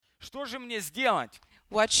Что же мне сделать,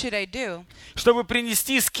 What should I do чтобы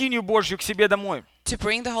принести скинию Божью к себе домой? to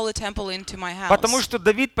bring the Holy Temple into my Потому house? что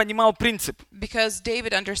Давид понимал принцип, Because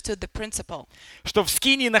David understood the principle что в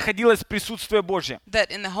скинии находилось присутствие Божье.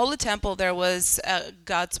 that in the Holy Temple there was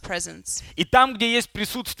God's presence. И там, где есть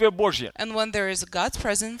присутствие Божье, And when there is God's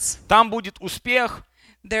presence, там будет успех,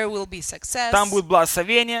 there will be success, там будет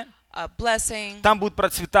благословение, a blessing, там будет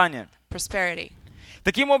процветание. prosperity.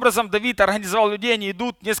 Таким образом, Давид организовал людей, они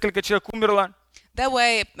идут, несколько человек умерло. That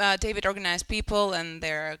way, David organized people, and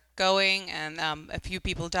they're going, and a few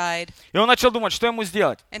people died. И он начал думать, что ему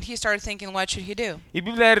сделать. And he started thinking, what should he do? И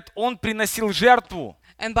Библия говорит, он приносил жертву.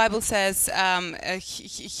 And Bible says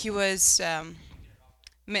he was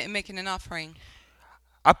making an offering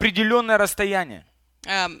Определенное расстояние.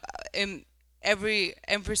 in every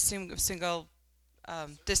single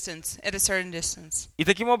distance, at a certain distance. И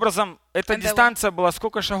таким образом, эта And that дистанция была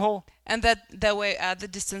сколько шагов? And that way, the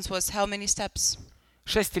distance was how many steps?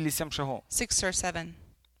 6 или 7 шагов. 6 or 7.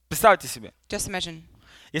 Представьте себе, Just imagine.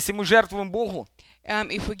 если мы жертвуем Богу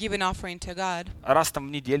If we give an offering to God раз там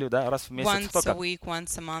в неделю, да, раз в месяц, once a столько. week,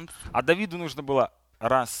 once a month, А Давиду нужно было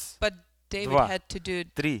раз, but David Два. had to do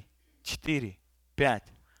 3, 4, 5,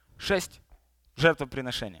 6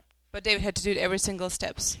 жертвоприношения. But David had to do it every single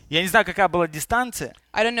steps. Я не знаю, какая была дистанция,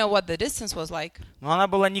 I don't know what the distance was like, но она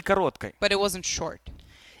была не короткой. but it wasn't short.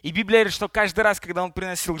 И Библия говорит, что каждый раз, когда он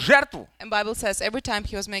приносил жертву, And Bible says every time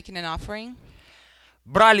he was making an offering,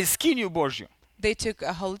 брали скинию Божью they took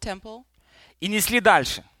a holy temple и несли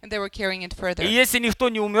дальше. and they were carrying it further. И если никто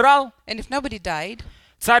не умирал, And if nobody died,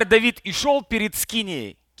 царь Давид и шел перед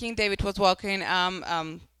скинией, King David was walking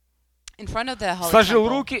in front of the holy сложил temple.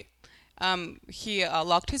 руки He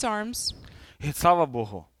locked his arms и слава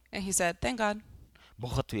Богу. and he said, "Thank God."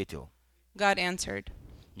 Бог ответил, God answered.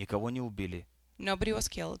 никого не убили. Nobody was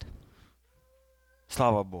killed.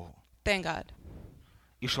 Слава Богу. Thank God.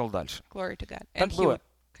 И шел дальше. Glory to God. Так And he было. would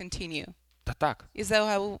continue. Да так. Is that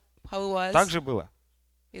how it was? Так же было.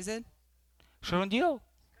 Is it? Что он делал?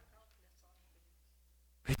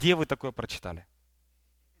 Где вы такое прочитали?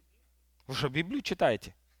 Вы что, Библию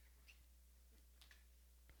читаете?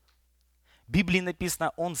 В Библии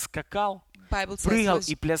написано, он скакал, Bible says he прыгал was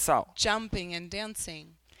и плясал. jumping and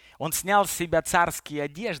dancing. Он снял с себя царские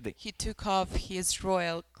одежды, He took off his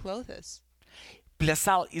royal clothes.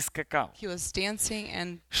 плясал и скакал. He was dancing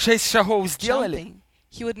and 6 шагов сделали,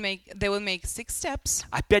 jumping. They would make 6 steps,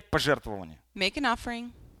 опять пожертвование. make an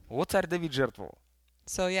offering. Вот царь Давид жертвовал.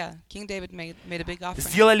 So yeah, King David made a big offering.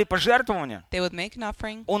 Сделали пожертвование, They would make an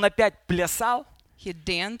offering. он опять плясал, He'd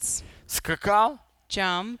dance, скакал,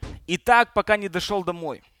 jump, и так, пока не дошел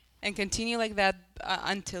домой. and continue like that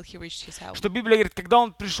until he reached his house. Что Библия говорит, когда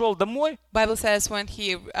он пришел домой, Bible says when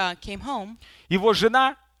he came home, его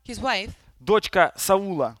жена, his wife, дочка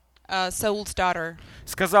Саула, Saul's daughter,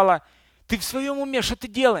 сказала, ты в своем уме, что ты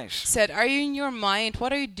делаешь? said, "Are you in your mind?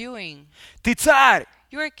 What are you doing? Ты царь,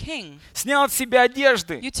 You're a king. снял с себя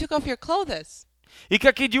одежды, You took off your clothes, и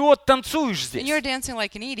как идиот танцуешь and you're здесь. dancing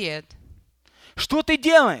like an idiot. Что ты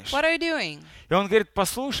делаешь? What are you doing?" И он говорит,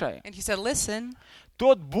 послушай, And he said, "Listen,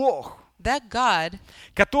 тот Бог, that God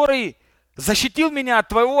который защитил меня от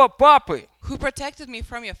твоего папы, who protected me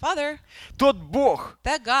from your father, тот Бог,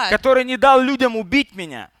 that God который не дал людям убить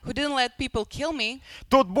меня, who didn't let people kill me,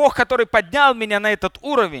 тот Бог, который поднял меня на этот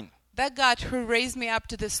уровень, that God who raised me up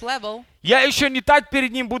to this level, я еще не так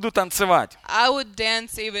перед ним буду танцевать. I would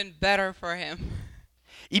dance even better for him."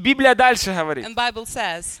 И Библия дальше говорит, And Bible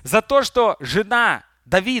says, за то, что жена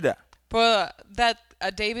Давида for that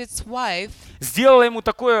David's wife сделала ему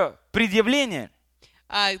такое предъявление,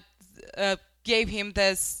 gave him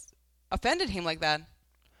this, offended him like that,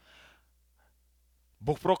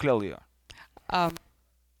 Бог проклял ее,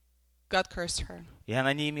 God cursed her, и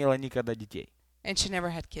она не имела никогда детей. and she never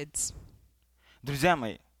had kids. Друзья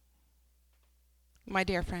мои, My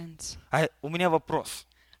dear friends, у меня вопрос.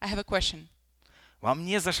 I have a question. Вам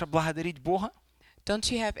не за что благодарить Бога? Don't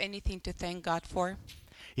you have anything to thank God for?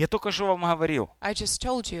 Я только что вам говорил. I just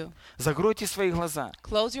told you, Закройте свои глаза.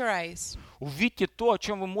 close your eyes, Увидьте то, о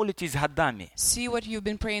чем вы молитесь годами. see what you've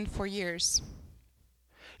been praying for years.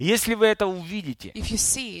 Если вы это увидите, If you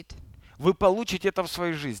see it, вы получите это в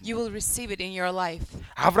своей жизни. you will receive it in your life.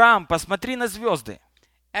 Авраам, посмотри на звезды.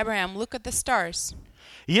 Abraham, look at the stars.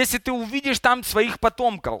 Если ты увидишь там своих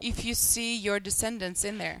потомков, If you see your descendants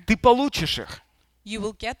in there, ты получишь их. you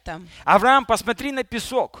will get them. Авраам, посмотри на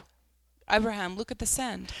песок. Abraham, look at the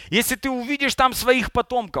sand. Если ты увидишь там своих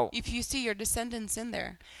потомков, If you see your descendants in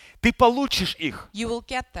there, ты получишь их. you will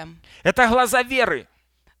get them. Это глаза веры.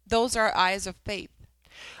 Those are eyes of faith.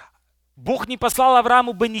 Бог не послал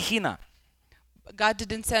Аврааму Бенихина. God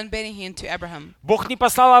didn't send Benny Hinn to Abraham. Бог не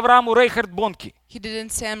послал Аврааму Рейхард Бонки. He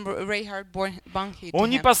didn't send Reinhard Bonnke to Он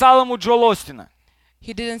не him. послал ему Джоэла Остина.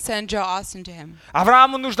 He didn't send Joe Austin to him.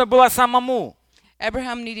 Аврааму нужно было самому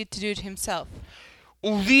Abraham needed to do it himself,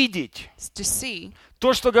 увидеть to see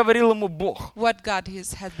то, что говорил ему Бог. what God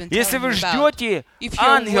has been Если telling вы him about. ждете If you're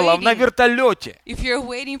ангелов на waiting- вертолете, If you're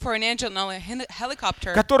waiting for an angel on a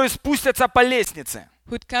helicopter которые спустятся по лестнице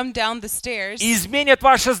who'd come down the stairs и изменят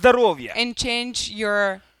ваше здоровье, and change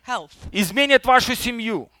your health, изменят вашу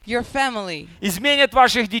семью, your family, изменят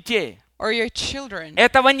ваших детей, or your children,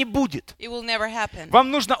 этого не будет. it will never happen.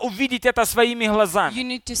 Вам нужно увидеть это своими глазами. You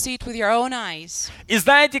need to see it with your own eyes. И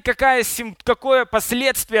знаете, какое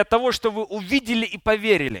последствие того, что вы увидели и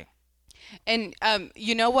поверили? And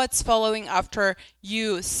you know what's following after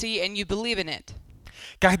you see and you believe in it?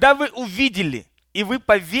 Когда вы увидели и вы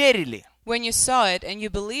поверили, When you saw it and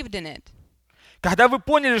you believed in it, когда вы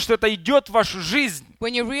поняли, что это идет в вашу жизнь,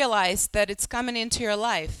 when you realized that it's coming into your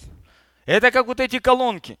life, это как вот эти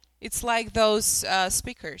колонки. it's like those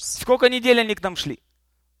speakers. Сколько недель они к нам шли?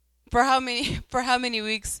 For how many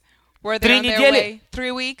weeks were they 3 on their недели? way?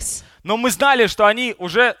 3 weeks. Но мы знали, что они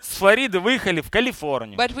уже с Флориды выехали в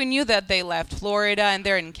Калифорнию. But we knew that they left Florida and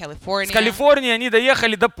they're in С California. Калифорнии они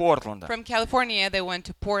доехали до Портленда. From California, they went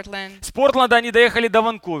to Portland. С Портленда они доехали до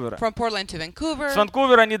Ванкувера. From Portland to Vancouver. С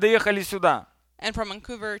Ванкувера они доехали сюда. And from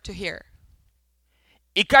Vancouver to here.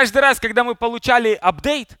 И каждый раз, когда мы получали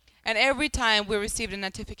апдейт, And every time we received a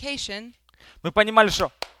notification, мы понимали,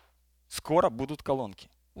 что скоро будут колонки.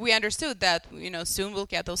 we understood that, soon we'll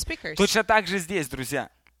get those speakers. Точно так же здесь, друзья.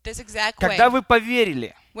 This exact Когда way. вы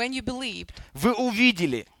поверили, When you believed, вы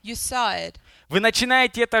увидели, you saw it, вы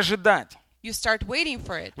начинаете это ожидать. you start waiting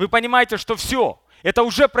for it. Вы понимаете, что все, это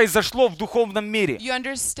уже произошло в духовном мире. You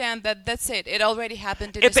understand that that's it. It already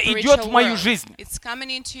happened in the Это идет в spiritual мою world. жизнь. It's coming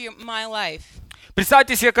into my life.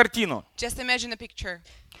 Представьте себе картину. Just imagine a picture.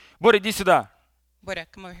 Боря, иди сюда. Боря,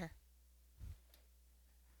 come over here.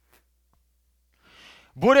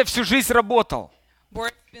 Боря всю жизнь работал.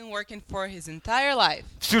 Borja's been working for his entire life.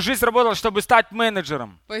 Всю жизнь работал, чтобы стать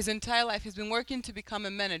менеджером For his entire life, he's been working to become a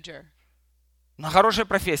manager на хорошей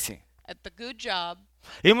профессии. at the good job.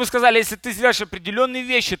 И ему сказали, если ты сделаешь определенные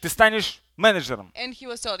вещи, ты станешь менеджером. And he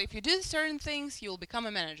was told, if you do certain things, you'll become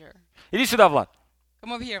a manager. Иди сюда, Влад.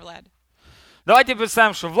 Come over here, Vlad. Давайте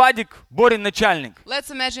представим, что Владик Борин начальник. Let's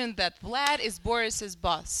imagine that Vlad is Boris's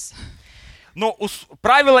boss. Но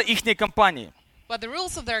правила ихней компании, But the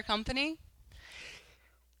rules of their company,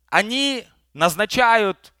 они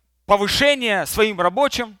назначают повышение своим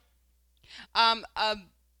рабочим.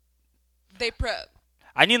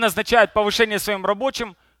 Они назначают повышение своим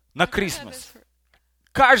рабочим на Christmas.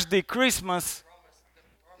 Каждый Christmas.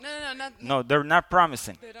 No, they're not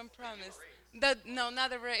promising. They don't promise. No, not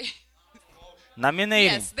the right.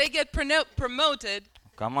 Nominating. Yes, they get promoted.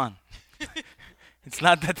 Come on. It's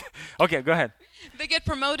not that. Okay, go ahead. They get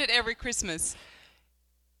promoted every Christmas.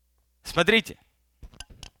 Смотрите.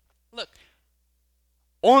 Look,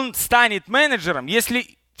 Он станет менеджером,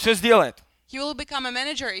 если все сделает. he will become a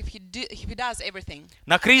manager if he does everything.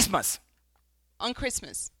 На Christmas On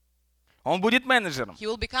Christmas, он будет менеджером. he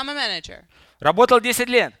will become a manager. Работал 10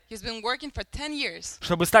 лет, He's been working for 10 years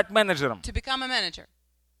чтобы стать менеджером. to become a manager.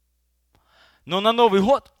 Но на Новый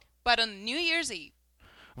год But on New Year's Eve,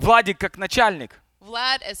 Владик, как начальник,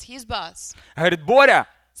 Vlad, as his boss, говорит, Боря,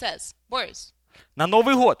 says, Boris, на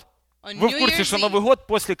Новый год. on Вы в New курсе, Year's что Новый Eve, год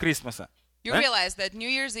после Крисмаса? you Да? realize that New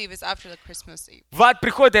Year's Eve is after the Christmas Eve. Влад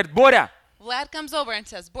приходит и говорит, Боря, Vlad comes over and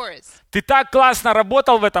says, Boris, ты так классно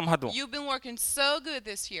работал в этом году. you've been working so good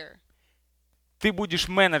this year. Ты будешь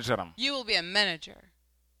менеджером. You will be a manager.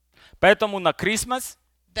 Поэтому на Крисмас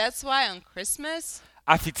That's why on Christmas,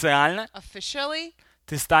 официально officially,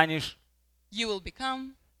 ты станешь you will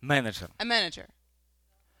become менеджером. a manager.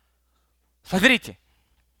 Смотрите.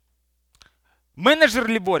 Менеджер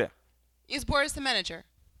ли Боря? Is Boris the manager?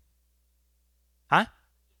 А?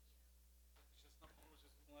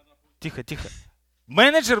 Тихо, тихо.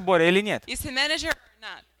 Менеджер Боря или нет? Is he manager or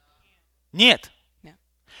not? Нет. No.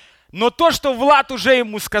 Но то, что Влад уже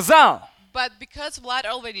ему сказал, But because Vlad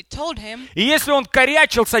already told him, и если он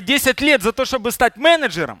корячился 10 лет за то, чтобы стать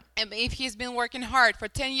менеджером, and if he's been working hard for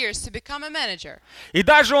 10 years to become a manager, и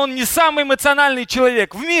даже он не самый эмоциональный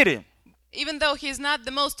человек в мире, even though he's not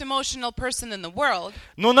the most emotional person in the world,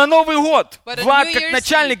 но на Новый год But on Влад, New как Year's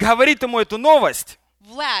начальник, Eve- говорит ему эту новость,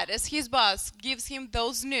 Vlad, as his boss, gives him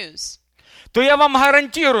those news. то я вам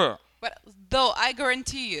гарантирую, But though I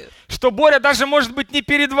guarantee you что Боря даже может быть не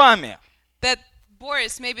перед вами, that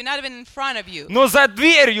Boris, maybe not even in front of you, Но за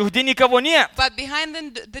дверью, где никого нет, but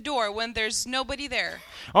behind the door when there's nobody there,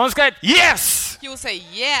 он скажет: yes, he will say,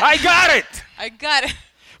 yeah, I got it. I got it.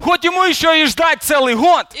 Хоть ему еще и ждать целый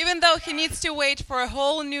год. Even though he needs to wait for a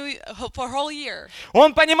whole year,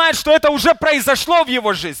 Он понимает, что это уже произошло в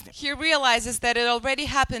его жизни. he realizes that it already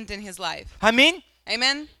happened in his life. Аминь.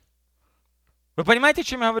 Amen? Вы понимаете, о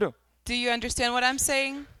чем я говорю? Do you understand what I'm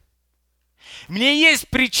saying? Мне есть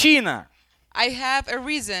причина I have a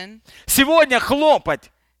reason сегодня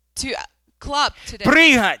хлопать, to clap today,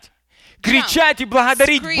 прыгать, кричать и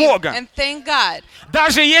благодарить scream, Бога. and thank God.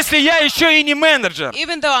 Даже если я еще и не менеджер.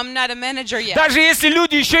 Even though I'm not a manager yet. Даже если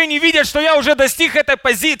люди еще и не видят, что я уже достиг этой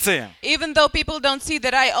позиции. Even though people don't see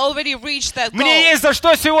that I already reached that goal. Мне есть за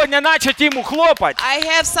что сегодня начать ему хлопать. I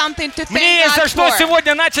have something to Мне thank есть за God что for.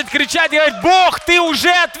 сегодня начать кричать и говорить: Бог, ты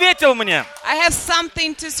уже ответил мне. I have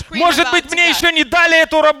something to scream Может about быть, to мне God. еще не дали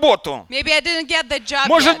эту работу. Maybe I didn't get the job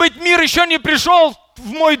Может yet. быть, мир еще не пришел в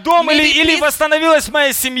мой дом Maybe или peace- восстановилась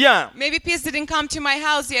моя семья. Maybe peace didn't come to my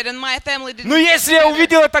house yet and my family didn't Но get если я together.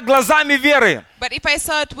 увидел это глазами веры, But if I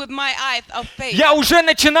saw it with my eyes of faith, я уже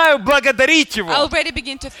начинаю благодарить I Его already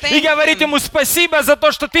begin to thank и говорить Him Ему спасибо за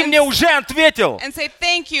то, что Ты мне уже ответил. and say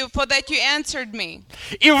thank you for that you answered me.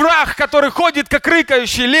 И враг, который ходит, как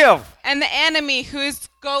рыкающий лев, And the enemy who is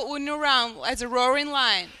going around as a roaring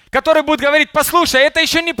lion который будет говорить: послушай, это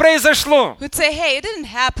еще не произошло. would say, hey, it didn't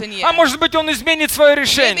happen yet. А может быть, он изменит свое Maybe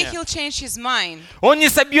решение. he'll change his mind. Он не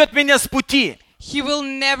собьет меня с пути. He will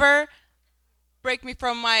never break me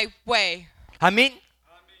from my way. Аминь.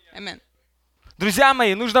 Amen. Друзья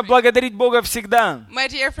мои, нужно благодарить Бога всегда. My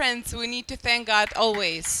dear friends, we need to thank God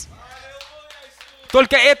always.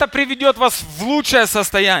 Только это приведет вас в лучшее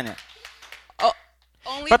состояние.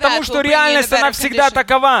 Only Потому that что will bring you in a реальность, она better всегда condition.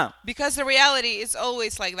 такова, Because the reality is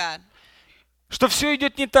always like that. что все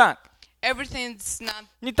идет не так. Everything's not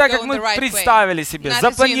Не так, как going мы the right way. представили себе, Not as you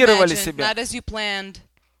запланировали imagined, себе. not as you planned.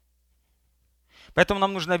 Поэтому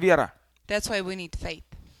нам нужна вера. That's why we need faith.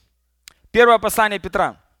 Первое послание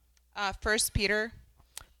Петра, 1 Peter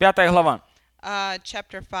 5 глава,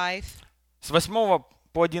 chapter 5, с 8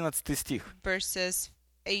 по 11 стих. verses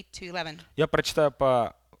 8 to 11. Я прочитаю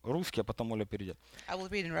по-русски, а потом Оля перейдет. I will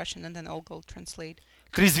read in Russian and then I'll go translate.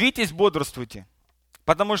 «Трезвитесь, бодрствуйте,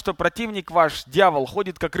 потому что противник ваш, дьявол,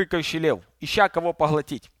 ходит, как рыкающий лев, ища кого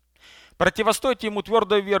поглотить. Противостойте ему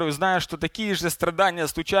твердой верой, зная, что такие же страдания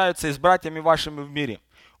случаются и с братьями вашими в мире.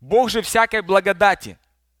 Бог же всякой благодати,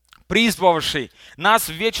 призвавший нас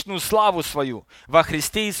в вечную славу свою во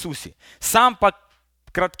Христе Иисусе, сам по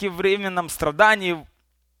кратковременном страдании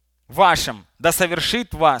вашем да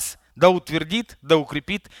совершит вас, да утвердит, да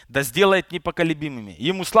укрепит, да сделает непоколебимыми.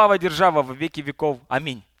 Ему слава, держава во веки веков.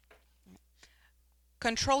 Аминь».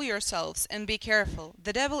 Control yourselves and be careful.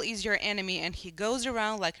 The devil is your enemy and he goes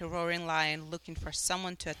around like a roaring lion looking for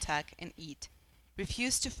someone to attack and eat.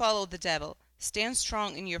 Refuse to follow the devil. Stand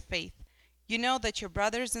strong in your faith. You know that your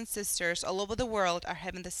brothers and sisters all over the world are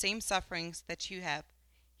having the same sufferings that you have.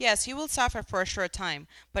 Yes, you will suffer for a short time,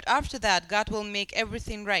 but after that God will make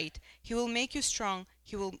everything right. He will make you strong.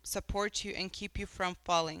 He will support you and keep you from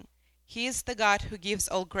falling. He is the God who gives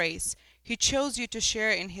all grace. He chose you to share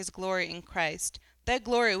in his glory in Christ. That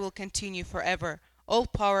glory will continue forever. All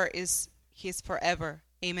power is his forever.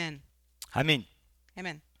 Amen. Аминь.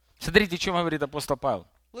 Amen. Смотрите, о чем говорит апостол Павел.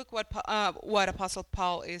 Look what Apostle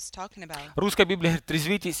Paul is talking about. Русская Библия говорит: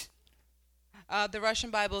 трезвитесь. The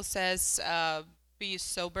Russian Bible says, be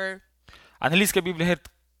sober. Английская Библия говорит: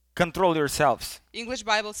 control yourselves. English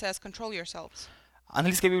Bible says, control yourselves.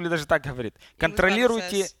 Английская Библия даже так говорит: Bible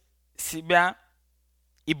контролируйте says- себя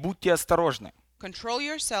и будьте осторожны. Control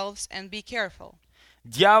yourselves and be careful.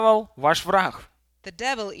 Дьявол ваш враг, The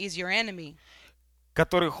devil is your enemy,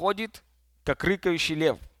 который ходит, как рыкающий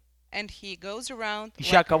лев. and he goes around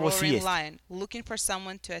Ища like a кого roaring съесть. lion, looking for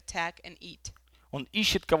someone to attack and eat. Он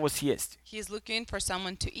ищет кого съесть. He is looking for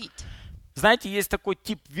someone to eat. Знаете, есть такой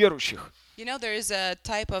тип верующих. You know, there is a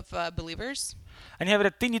type of believers. Они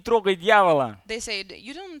говорят: ты не трогай дьявола, They say,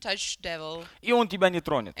 you don't touch devil, и он тебя не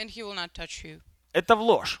тронет. and he will not touch you. Это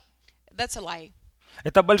ложь. That's a lie.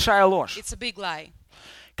 Это большая ложь. It's a big lie.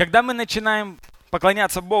 Когда мы начинаем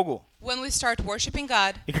поклоняться Богу, When we start worshiping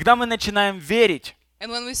God, и когда мы начинаем верить, and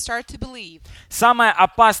when we start to believe, самое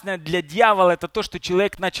опасное для дьявола — это то, что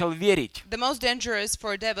человек начал верить. the most dangerous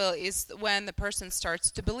for a devil is when the person starts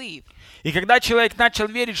to believe. И когда человек начал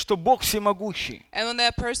верить, что Бог всемогущий, And when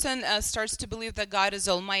the person starts to believe that God is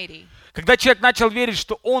almighty, когда человек начал верить,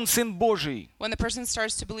 что Он Сын Божий, when the person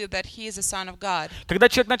starts to believe that he is a son of God, когда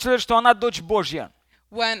человек начал верить, что она дочь Божья,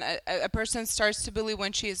 when a person starts to believe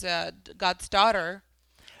when she is God's daughter,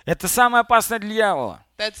 Это самое опасное для дьявола.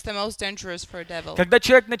 That's the most dangerous for a devil. Когда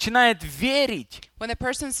человек начинает верить, When a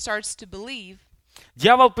person starts to believe,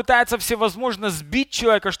 дьявол пытается всевозможно сбить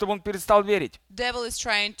человека, чтобы он перестал верить. devil is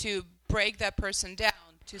trying to break that person down,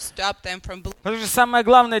 to stop them from believing. Потому что самое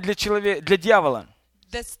главное для дьявола,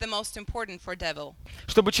 That's the most important for devil.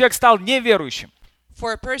 чтобы человек стал неверующим.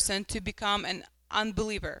 For a person to become an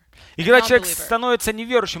unbeliever. И a когда человек non-believer. становится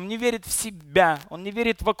неверующим, он не верит в себя, он не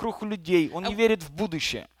верит вокруг людей, он не верит в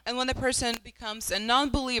будущее. And when a person becomes a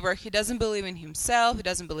non-believer, he doesn't believe in himself, he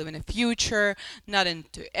doesn't believe in the future, not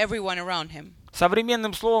into everyone around him.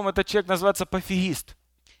 Современным словом этот человек называется пофигист.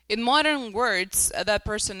 In modern words, that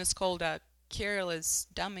person is called a careless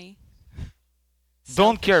dummy.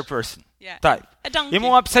 Don't care person. Yeah. Type. A donkey.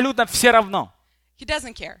 Ему абсолютно все равно. He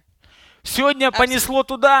doesn't care. Сегодня понесло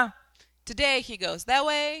туда, Today he goes that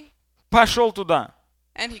way, пошел туда.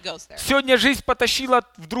 and he goes there. Сегодня жизнь потащила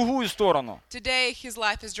в другую сторону. Today his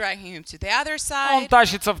life is dragging him to the other Он side,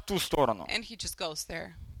 тащится в ту сторону. and he just goes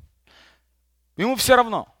there. Ему все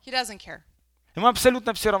равно. He doesn't care. Ему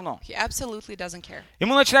абсолютно все равно. He absolutely doesn't care.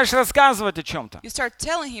 Ему начинаешь рассказывать о чем-то. You start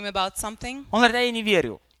telling him about something, Он говорит, а я не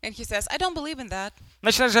верю. and he says, I don't believe in that.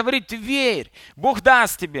 Начинаешь говорить, ты верь, Бог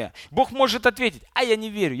даст тебе, Бог может ответить. А я не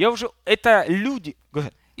верю, я уже, это люди. Go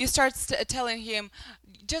ahead. You start telling him,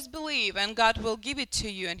 just believe, and God will give it to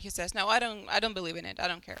you. And he says, no, I don't believe in it. I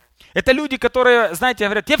don't care. Это люди, которые, знаете,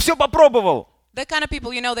 говорят, я все попробовал. The kind of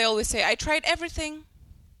people, you know, they always say, I tried everything.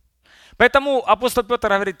 Поэтому апостол Петр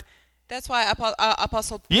говорит, That's why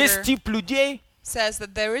Apostle есть Peter тип людей, says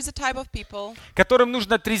that there is a type of people которым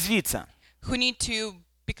нужно трезвиться, who need to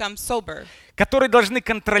become sober, которые должны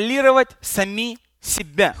контролировать сами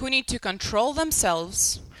себя. who need to control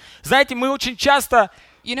themselves. Знаете, мы очень часто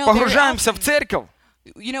You know, погружаемся в церковь,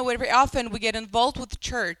 very often we get involved with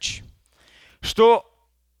church, что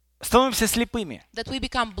становимся слепыми. that we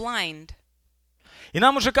become blind. И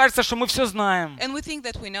нам уже кажется, что мы все знаем. And we think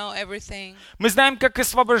that we know everything. Мы знаем, как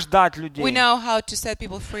освобождать людей. We know how to set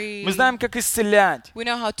people free. Мы знаем, как исцелять. We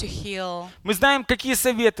know how to heal. Мы знаем, какие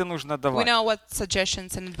советы нужно We давать. know what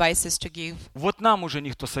suggestions and advices to give. Вот нам уже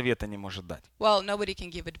никто совета не может дать. Well, nobody can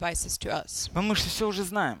give advices to us. Мы же все уже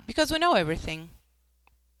знаем. Because we know everything.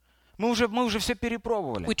 Мы уже все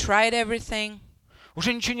перепробовали. We tried everything.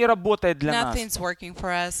 Уже ничего не работает для нас. Nothing's working for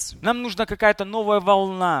us. Нам нужна какая-то новая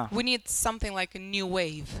волна. We need something like a new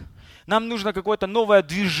wave. Нам нужно какое-то новое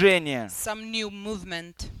движение. Some new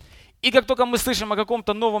movement. И как только мы слышим о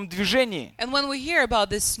каком-то новом движении, And when we hear about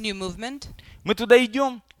this new movement, мы туда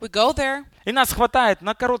идем, we go there, и нас хватает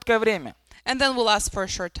на короткое время. and then we'll ask for a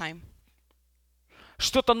short time.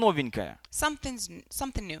 Что-то новенькое. Something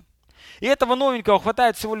new. И этого новенького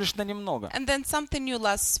хватает всего лишь на немного. And then something new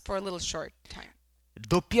lasts for a little short time.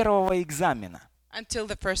 До первого экзамена. Until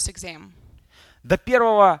the first exam. До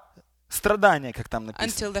первого страдания, как там написано.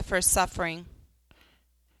 Until the first suffering.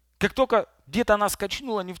 Как только где-то нас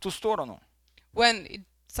качнуло не в ту сторону, When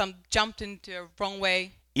some jumped into a wrong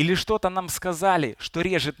way, или что-то нам сказали, что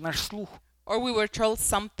режет наш слух, or we were told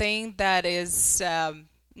something that is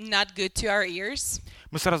not good to our ears,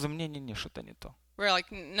 мы сразу, не-не-не, что-то не то. we're like,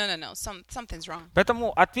 no, something's wrong.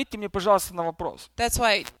 Поэтому ответьте мне, пожалуйста, на вопрос. That's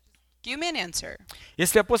why, give me an answer.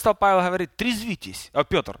 Если апостол Павел говорит, трезвитесь,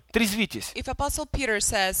 Петр, трезвитесь, If Apostle Peter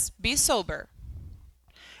says, be sober,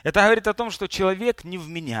 это говорит о том, что человек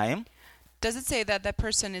невменяем, does it say that that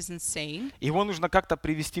person is insane его нужно как-то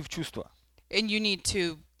привести в чувство. and you need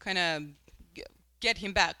to kind of get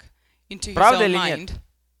him back into his Правда own или mind? нет?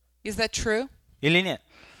 Is that true? Или нет?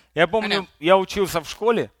 Я помню, я учился в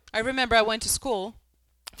школе I remember I went to school,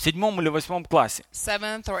 в 7 или 8 классе.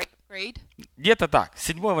 7th or 8th grade, Где-то так,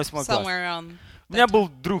 7-8 класс. somewhere around. У меня был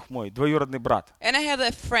друг мой, двоюродный брат. And I had a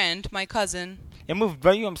friend, my cousin. И мы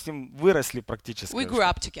вдвоем с ним выросли практически. We grew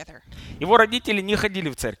up together. Его родители не ходили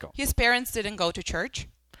в церковь. His parents didn't go to church,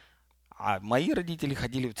 А мои родители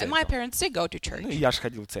ходили в and my церковь. parents did go to Ну и church. я же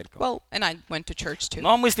ходил в церковь. Well, and I went to church too.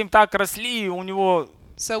 Но мы с ним так росли, у него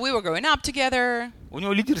So we were growing up together,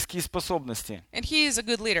 лидерские способности. and he is a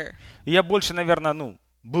good leader. И я больше, наверное,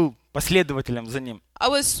 был последователем за ним. I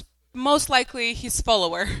was most likely his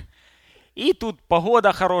follower. И тут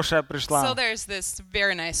погода хорошая So пришла. there's this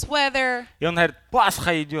very nice weather, И он говорит,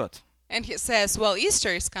 Пасха идет. and he says, well,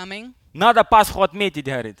 Easter is coming. Надо Пасху отметить,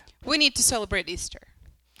 говорит. We need to celebrate Easter.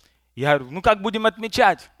 Я говорю, как будем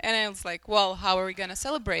отмечать? And I was like, well, how are we going to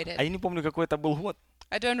celebrate А it? я не помню, какой это был год.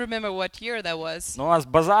 I don't remember what year that was, Но у нас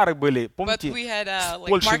базары были. but Помните, we had в like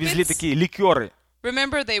Польшу везли markets. такие ликеры.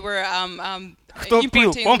 Remember they were Кто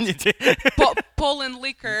пил, importing помните? Poland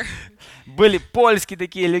liquor. Были польские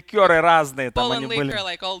такие ликеры разные, там они Poland были. liquor,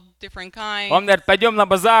 like all different kinds. Он говорит, пойдем на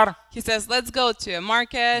базар He says, let's go to a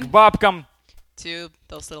market, к бабкам, to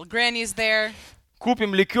those little grannies there,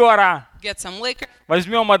 купим ликера, get some liquor,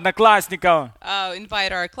 возьмем одноклассников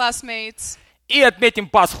invite our classmates, и отметим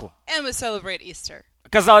Пасху. and we celebrate Easter.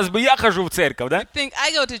 Казалось бы, я хожу в церковь, да? You think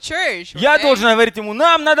I go to church, Я okay? должен говорить ему,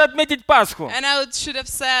 нам надо отметить Пасху. And I should have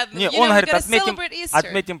said, Не, you он know, we говорит, gotta celebrate Easter.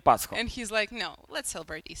 отметим Пасху. And he's like, no, let's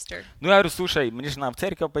celebrate Easter. Ну, я говорю, слушай, мне же надо в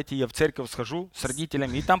церковь пойти, я в церковь схожу с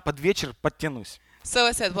родителями, и там под вечер подтянусь. So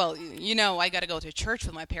I said, well, you know, I gotta go to church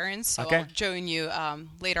with my parents, so Okay. I'll join you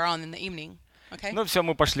later on in the evening. Okay? Ну, все,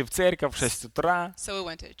 мы пошли в церковь в 6 утра. So we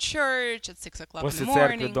went to church at 6 o'clock in После the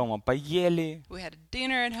церкви morning. дома поели. We had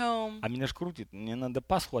dinner at home. А меня ж крутит, мне надо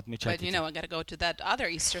Пасху отмечать. But, you know, I gotta go to that other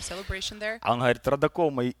Easter celebration there. А он говорит,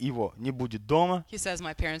 родаков его не будет дома. He says,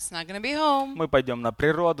 my parents not gonna be home. Мы пойдем на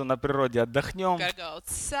природе отдохнем. Gotta go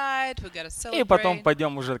outside. We gotta И потом celebrate.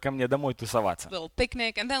 пойдем уже ко мне домой тусоваться. Little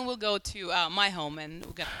picnic, and then we'll go to my home and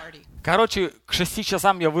we'll get a party. Короче, к 6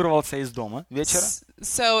 часам я вырвался из дома вечера.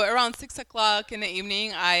 So around 6 o'clock in the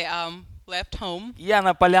evening, I left home. Я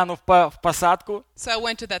на поляну в посадку. So I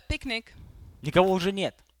went to that picnic. Никого уже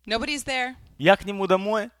нет. Nobody's there. Я к нему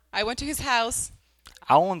домой, I went to his house,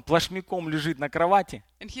 а он плашмяком лежит на кровати.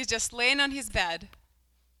 and he's just laying on his bed,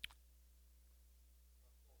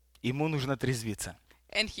 Ему нужно трезвиться.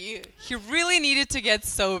 and he really needed to get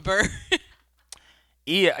sober.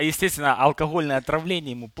 И, естественно, алкогольное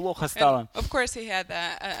отравление, ему плохо And стало. of course, he had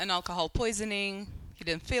an alcohol poisoning. He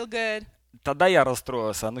didn't feel good. Тогда я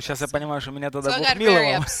расстроился. Ну, сейчас я понимаю, что меня So тогда I Бог got very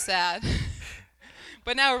миловал. upset.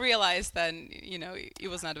 But now I realized that, you know, it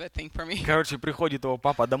was not a bad thing for me. Короче, приходит его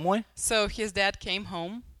папа домой. So his dad came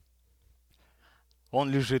home, Он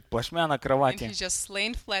лежит плашмя на and кровати. he's just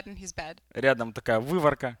laying flat in his bed. Рядом такая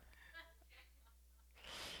выворка.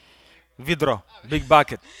 Ведро. Big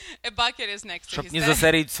bucket. A bucket is next to Чтоб his не bed.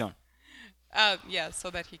 засорить все. Yeah,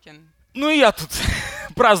 so that he can. Ну и я тут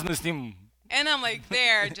праздную с ним. And I'm like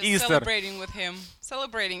there, just Easter. celebrating with him,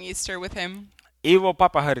 celebrating Easter with him. И его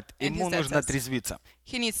папа говорит, And ему his dad нужно says- трезвиться.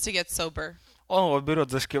 He needs to get sober. Он его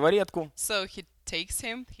берет за шкиваретку. So he takes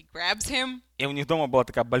him, he grabs him. И у них дома была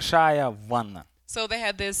такая большая ванна. So they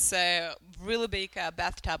had this really big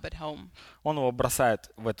bathtub at home. Он его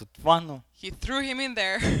бросает в эту ванну He threw him in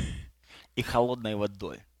there, и холодной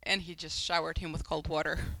водой. and he just showered him with cold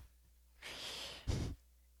water.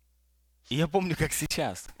 И я помню, как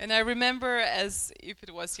сейчас. And I remember as if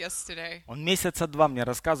it was yesterday. Он месяца 2 мне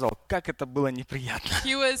рассказывал, как это было неприятно.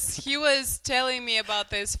 He was telling me about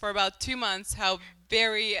this for about 2 months, how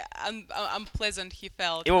very unpleasant he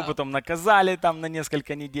felt. Его how потом наказали там на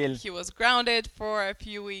несколько недель. he was grounded for a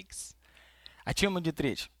few weeks. О чем идет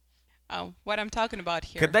речь? What I'm talking about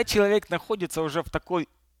here. Когда человек находится уже в такой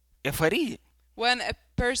эйфории, When a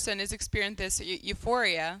person is experiencing this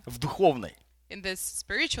euphoria, в духовной, in this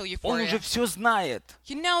spiritual он euphoria, уже все знает.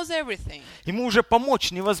 he knows everything. Ему уже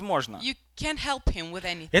помочь невозможно. You can't help him with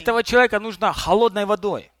anything. Этого человека нужно холодной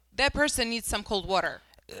водой. That person needs some cold water.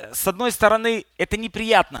 С одной стороны, это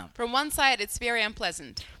неприятно, From one side, it's very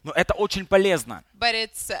unpleasant, но это очень полезно. but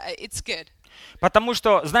it's good. Потому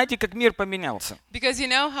что, знаете, как мир поменялся? Because you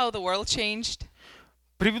know how the world changed?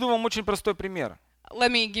 Приведу вам очень простой пример. Let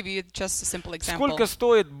me give you just a simple example. Сколько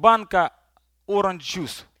стоит банка Orange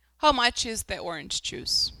Juice? How much is the orange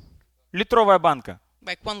juice? Литровая банка.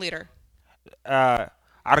 Like 1 liter.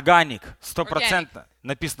 Органик. 100%.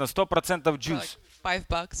 Написано 100% For juice. like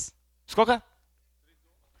 $5. Сколько?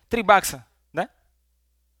 $3, да?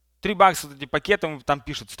 $3 вот эти пакеты, там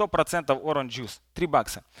пишут 100% Orange Juice.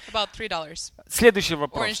 $3. About $3. Следующий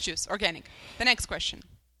вопрос. Orange juice, organic. The next question.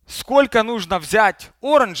 Сколько нужно взять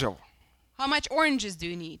оранжев, How much oranges do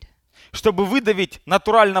you need чтобы выдавить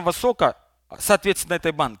натурального сока, соответственно,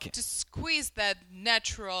 этой банке? to squeeze that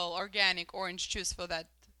natural organic orange juice for that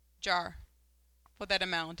jar, for that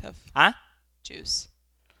amount of А? juice?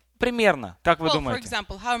 Примерно. Как вы Well, for думаете?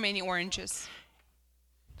 example, how many oranges?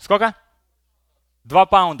 Сколько? 2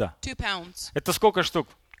 паунда. 2 pounds. Это сколько штук?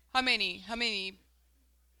 How many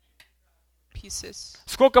pieces?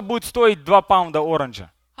 Сколько будет стоить 2 паунда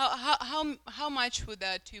оранжа? How much would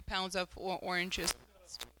 2 pounds of oranges?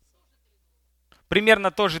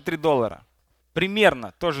 Примерно тоже $3.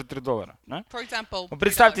 Примерно тоже $3. Да? For example, Ну,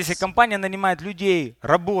 представьте $3. себе, компания нанимает людей,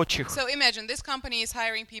 рабочих. So imagine this company is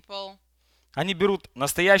hiring people Они берут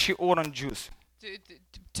настоящий orange juice.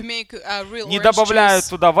 to make a real Не orange добавляют juice.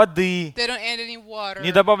 туда воды, They don't add any water,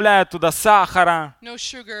 не добавляют туда сахара. no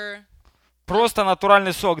sugar, Просто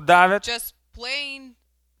натуральный сок давят. just plain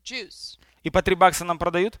juice. И по $3 нам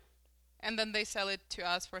продают. And then they sell it to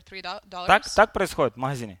us for $3. Так происходит в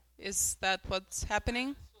магазине? Is that what's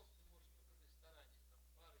happening?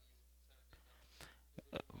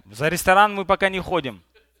 За ресторан мы пока не ходим.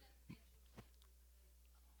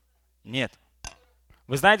 Нет.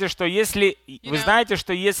 Вы знаете, что если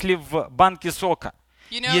в банке сока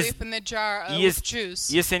You know, есть, if in the jar with есть,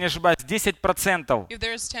 juice, если я не ошибаюсь, 10% if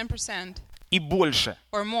there's 10% и больше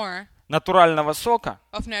or more натурального сока,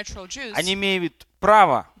 of natural juice, они имеют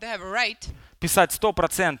право they have a right писать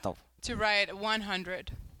 100% to write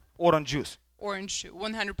 100 orange juice. orange,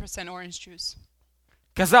 100% orange juice.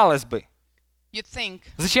 Казалось бы, You'd think,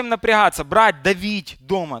 зачем напрягаться, брать, давить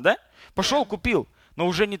дома, да? Пошел, купил, но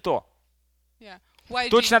уже не то. yeah, why do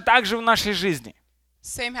Точно так же в нашей жизни.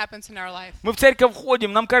 same happens in our life. Мы в церковь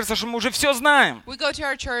ходим, нам кажется, что мы уже все знаем. We go to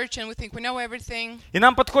our church and we think we know everything, И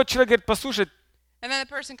нам подходит человек и говорит, послушай, and then the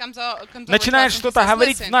person comes over to начинает us and he что-то says,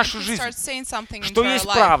 говорить в listen, нашу and he жизнь, starts saying something что into our есть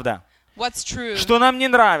life, правда, what's true, что нам не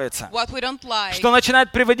нравится, what we don't like, что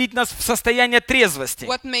начинает приводить нас в состояние трезвости.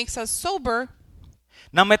 what makes us sober,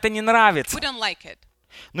 Нам это не нравится. we don't like it.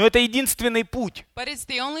 Но это единственный путь. But it's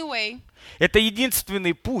the only way, Это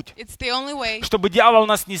единственный путь, it's the only way чтобы дьявол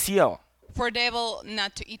нас не съел. for devil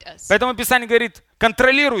not to eat us. Поэтому Писание говорит,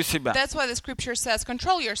 контролируй себя. That's why the scripture says,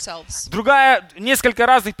 control yourselves. Несколько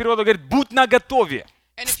разных переводов говорит, будь наготове.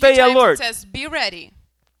 And a few Stay times alert. it says, be ready.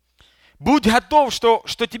 Будь готов, что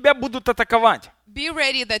тебя будут атаковать. Be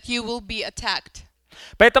ready that you will be attacked.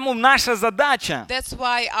 Поэтому наша задача, That's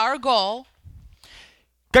why our goal,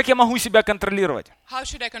 как я могу себя контролировать? how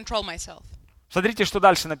should I control myself? Смотрите, что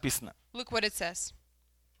дальше написано. Look what it says.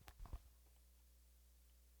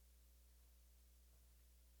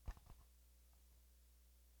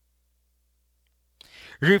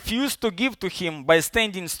 Refuse to give to him by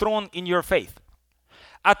standing strong in your faith.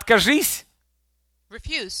 Откажись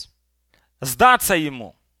Refuse сдаться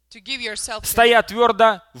ему, to give yourself to стоя him,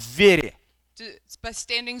 твердо в вере. by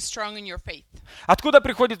standing strong in your faith. Откуда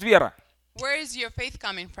приходит вера? Where is your faith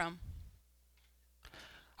coming from?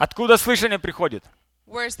 Откуда слышание приходит?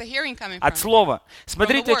 Where is the hearing coming От from? слова.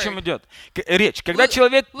 Смотрите, о чем идет речь. Когда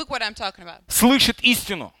человек Look what I'm talking about. слышит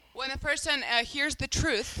истину, When a person hears the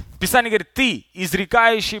truth, Писание говорит, ты,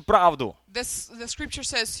 изрекающий правду, the scripture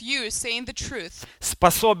says you saying the truth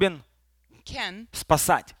способен can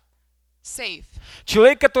спасать. save.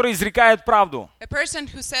 Человек, который изрекает правду, A person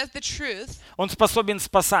who says the truth, он способен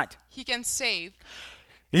спасать. he can save.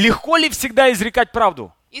 Легко ли всегда изрекать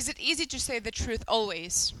правду? Is it easy to say the truth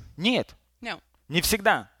always? Нет, No, не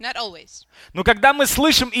всегда. not always. Но когда мы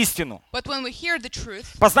слышим истину, But when we hear the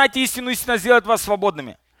truth, познайте истину, истина сделает вас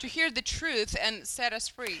свободными. to hear the truth and set us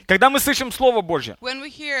free. Когда мы слышим Слово Божье, When we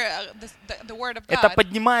hear the word of это God,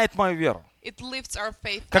 поднимает мою веру. it lifts our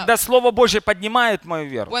faith Когда up. Слово Божье поднимает мою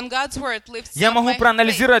веру, When God's word lifts я up могу my faith,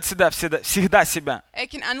 проанализировать всегда себя I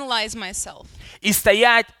can analyze myself и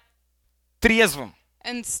стоять трезвым.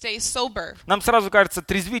 and stay sober. Нам сразу кажется,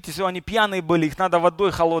 трезвить, если они пьяные были, их надо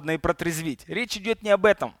водой холодной протрезвить. Речь идет не об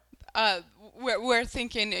этом. We're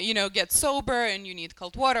thinking, get sober and you need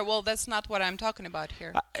cold water. Well, that's not what I'm talking about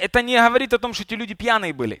here. Это не говорит о том, что эти люди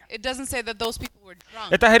пьяные были. It doesn't say that those people were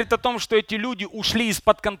drunk. Это говорит о том, что эти люди ушли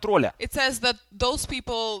из-под контроля. It says that those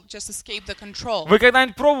people just escaped the control. Вы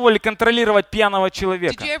когда-нибудь пробовали контролировать пьяного Did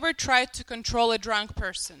человека? you ever try to control a drunk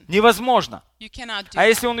person? Невозможно. You cannot do А that.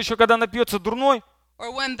 если он еще когда напьется дурной, Or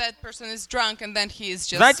when that person is drunk and then he is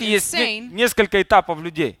just знаете, есть insane. несколько этапов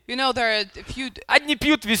людей. You know, there are Одни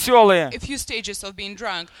пьют веселые, a few stages of being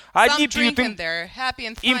drunk. Одни Some drink пьют, and they're happy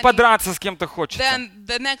and им funny. подраться с кем-то хочется. Then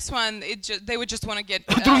the next one, they would just want to get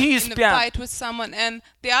Другие in a спят. fight with someone, and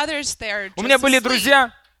the others they're У меня just были asleep.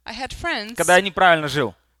 друзья, I had friends когда я неправильно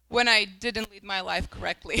жил. when I didn't lead my life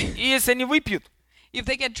correctly. И если они выпьют, If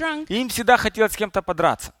they get drunk, им всегда хотелось с кем-то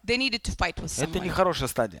подраться. they needed to fight with Это someone. нехорошая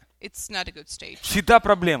стадия. It's not a good stage. Всегда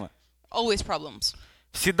проблемы. Always problems.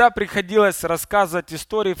 Всегда приходилось рассказывать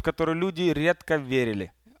истории, в которые люди редко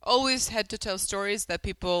верили. Always had to tell stories that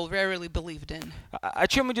people rarely believed in. О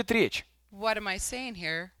чем идет речь? What am I saying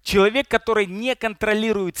here? Человек, который не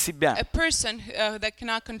контролирует себя, A person that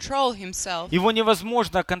cannot control himself, его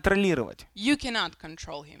невозможно контролировать. you cannot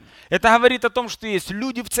control him. Это говорит о том, что есть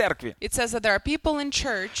люди в церкви, It says that there are people in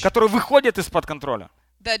church которые выходят из-под контроля.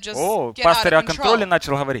 that just О, get out пастор о of контроле control.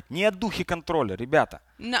 начал говорить. Не о духе контроля, ребята.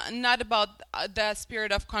 Not about the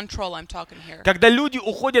spirit of control I'm talking here. Когда люди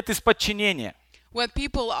уходят из подчинения, When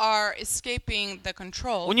people are escaping the у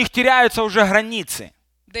control, них теряются уже границы.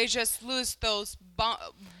 they just lose those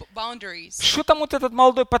boundaries. Что там вот этот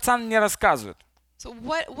молодой пацан мне рассказывает? So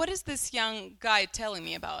what is this young guy telling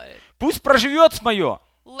me about it? Пусть проживет мое,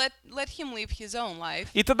 Let him live his own life,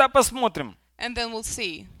 и тогда посмотрим. And then we'll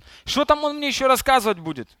see. Что там он мне еще рассказывать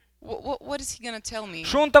будет? What is he going to tell me?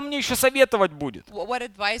 Что он там мне еще советовать будет? What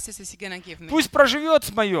advices is he going to give me? Пусть проживет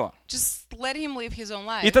мое. Just let him live his own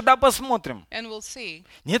И life. тогда посмотрим. And we'll see.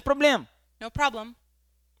 Нет проблем. No problem.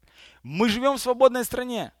 Мы живем в свободной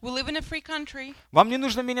стране. We live in a free country. Вам не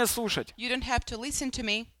нужно меня слушать. You don't have to listen to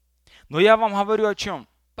me. Но я вам говорю о чем?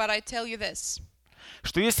 But I tell you this.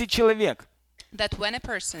 Что если человек That when a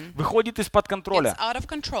person выходит из-под контроля, gets out of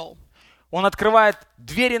control, он открывает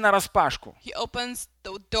двери нараспашку, he opens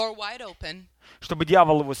the door wide open чтобы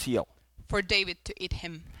дьявол его съел. for David to eat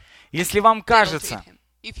him. Если вам Devil to eat кажется, him.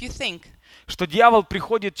 If you think что дьявол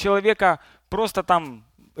приходит человека просто там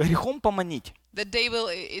грехом поманить, the devil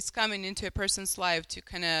is coming into a person's life to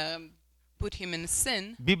kind of put him in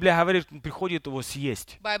sin, Библия говорит, он приходит его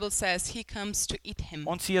съесть. Bible says he comes to eat him.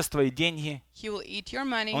 Он съест твои деньги, He will eat your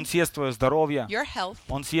money, он съест твое здоровье, your health,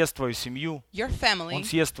 он съест твою семью, your family, он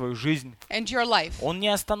съест твою жизнь. and your life. Он не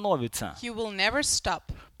остановится, He will never stop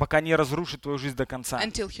пока не разрушит твою жизнь до конца.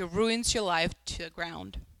 until he ruins your life to the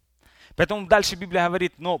ground. Поэтому дальше Библия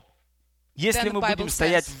говорит, но если Then мы the Bible будем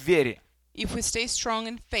стоять says, в вере, If we stay strong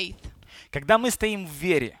in faith, когда мы стоим в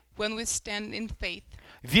вере, when we stand in faith,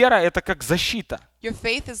 вера — это как защита. your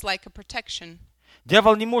faith is like a protection.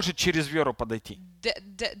 Дьявол не может через веру подойти.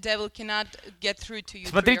 Devil cannot get through to you through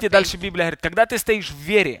Смотрите, your дальше faith. Библия говорит, когда ты стоишь в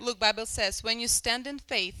вере, Look, Bible says, when you stand in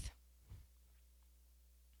faith,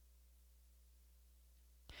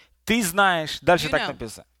 ты знаешь, дальше You так know.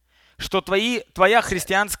 написано, что твоя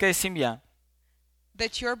христианская семья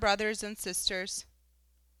that your brothers and sisters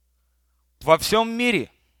во всем мире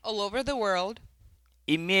all over the world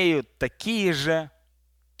имеют такие же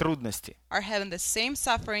трудности. are having the same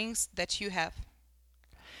sufferings that you have.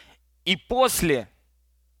 И после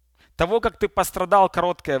того, как ты пострадал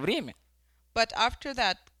короткое время, But after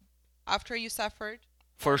that, after you suffered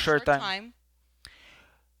for a short short time, time,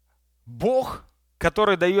 Бог,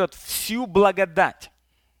 который дает всю благодать,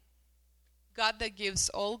 God that gives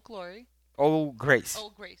all glory, all grace, all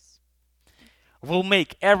grace, will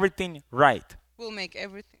make everything right. will make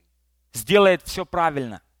everything. Сделает все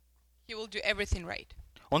правильно. He will do everything right.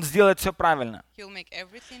 Он сделает все правильно. He will make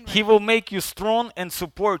everything He right. will make you strong and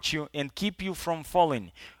support you and keep you from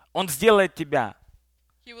falling. Он сделает тебя,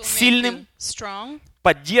 He will make сильным, you strong,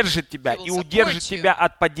 поддержит тебя He will и удержит support you. тебя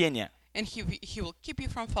от падения. and he will keep you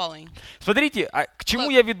from falling. Смотрите, к чему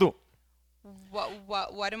Look. я веду?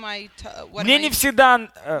 What am I what Мне am не I всегда,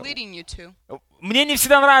 leading you to? мне не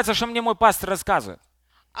всегда нравится, что мне мой пастор рассказывает.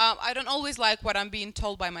 I don't always like what I'm being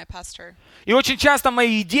told by my pastor. И очень часто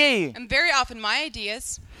мои идеи And very often my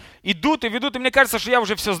ideas, идут и ведут, и мне кажется, что я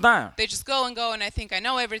уже все знаю. they just go, and I think I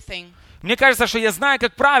know everything. Мне кажется, что я знаю,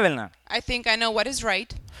 как правильно. I think I know what is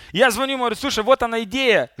right. Я звоню ему, говорю, слушай, вот она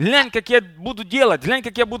идея, глянь, как я буду делать, глянь,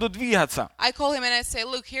 как я буду двигаться. I call him and I say,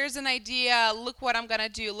 look, here's an idea. Look what I'm gonna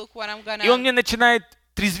do. Look what I'm И он gonna. мне начинает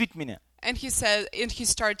трезвить меня. And he says, and he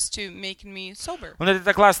starts to make me sober. Он говорит,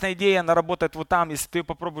 это классная идея, она работает вот там, если ты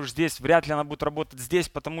попробуешь здесь, вряд ли она будет работать здесь,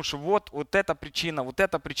 потому что вот эта причина, вот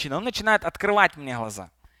эта причина. Он начинает открывать мне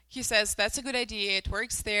глаза. He says, that's a good idea. It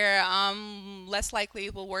works there. Less likely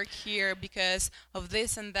it will work here because of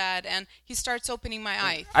this and that. And he starts opening my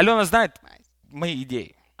eyes. Алена знает мои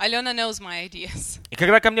идеи. Alena knows my ideas. И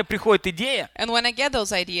когда ко мне приходит идея, And when I get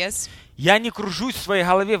those ideas, я не кружусь в своей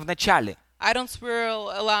голове в начале. I don't swirl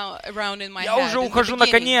around in my Я head уже in the ухожу beginning.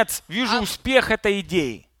 наконец, вижу успех этой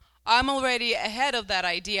идеи. I'm already ahead of that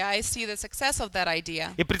idea. I see the success of that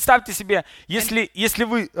idea. И представьте себе, если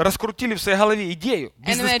вы раскрутили в своей голове идею, And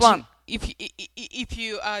бизнес-план, imagine if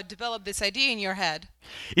you develop this idea in your head,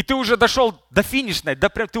 и ты уже дошел до финишной,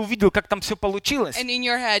 ты увидел, как там все получилось. and in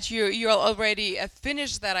your head you already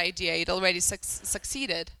finished that idea. It already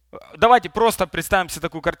succeeded. Давайте просто представим себе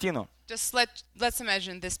такую картину. Just let's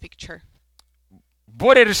imagine this picture.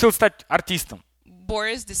 Боря решил стать артистом.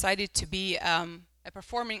 Boris decided to be a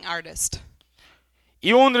performing artist,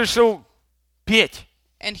 И он решил петь.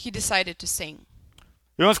 and he decided to sing.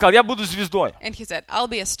 И он сказал, я буду звездой. And he said, I'll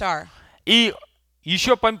be a star. И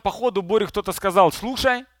еще по ходу Боре кто-то сказал,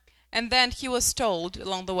 слушай, And then he was told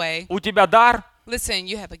along the way, у тебя дар, listen,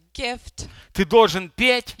 you have a gift, ты должен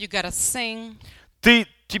петь, you gotta sing,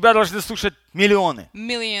 тебя должны слушать миллионы.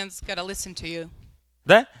 millions gotta listen to you.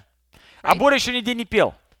 Да? А Right. Боря еще нигде не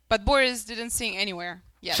пел. But Boris didn't sing anywhere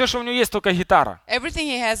yet. Все, что у него есть, только гитара. Everything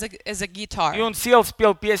he has is a guitar. И он сел,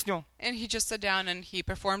 спел песню. And he just sat down and he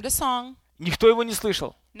performed a song. Никто его не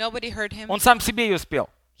слышал. Nobody heard him. Он сам себе ее спел.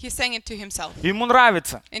 He sang it to himself. И ему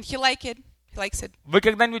нравится. And he liked it. He likes it. Вы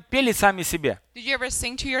когда-нибудь пели сами себе? Did you ever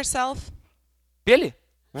sing to yourself? Пели?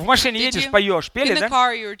 В машине Did едешь, you? поешь. Пели, In the да?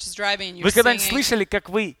 car, you're just driving and you're Вы когда-нибудь singing. слышали, как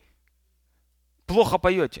вы плохо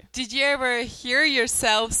поете? Did you ever hear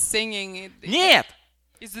yourself singing? Нет!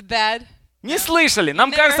 Is it bad? Не слышали. Нам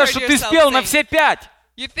never кажется, heard что ты yourself спел на sing. все 5.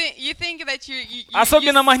 You think that you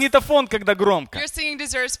Особенно магнитофон, когда громко. your singing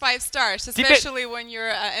deserves 5 stars, especially when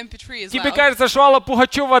your MP3 is Тебе loud. кажется, что Алла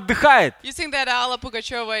Пугачева отдыхает You think that Alla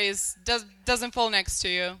Pugacheva doesn't fall next to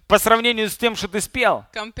you, по сравнению с тем, что ты спел.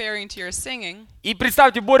 comparing to your singing. И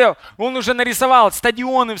представьте, Боря, он уже нарисовал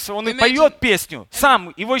стадионы, все, он и Imagine- поет песню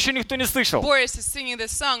сам, его еще никто не слышал. Boris is singing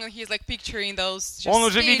this song, and he's like picturing those just Он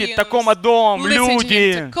уже видит stadiums, Такома Дом, listening to him,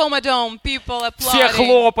 люди, Tacoma Dome, people все applauding,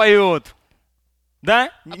 хлопают.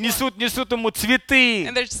 Да? Несут ему цветы.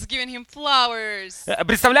 and they're just giving him flowers.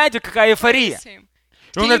 Представляете, какая эйфория? Praise him.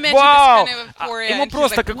 И он Can you говорит, imagine this вау! kind of А euphoria? ему And he's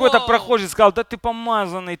просто like, какой-то "Whoa." прохожий сказал, да ты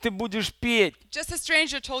помазанный, ты будешь петь. Just a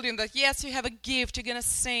stranger told him that, yes, you have a gift, you're gonna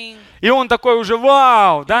sing. И он такой уже,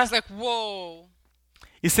 вау, да? He's like, whoa.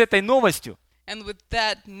 И с этой новостью And with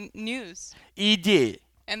that news и идеей.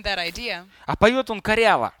 and that idea, А поет он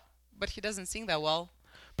коряво. but he doesn't sing that well.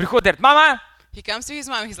 Приходит, говорит, мама, He comes to his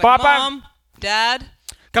mom, he's like, Papa. Mom, Dad,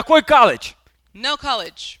 какой колледж? no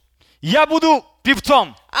college. Я буду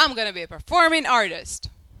певцом. I'm gonna be a performing artist.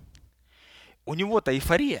 У него-то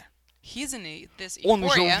эйфория. He's in this Он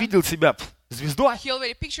уже euphoria. увидел себя звездой. He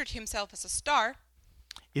already pictured himself as a star.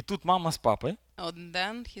 И тут мама с папой Oh, and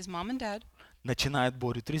then his mom and dad, начинают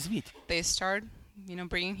Борю трезвить. they start,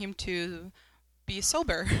 bringing him to be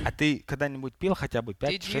sober. А ты когда-нибудь пел хотя бы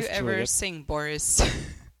Did you 5-6 ever человек? sing, Boris?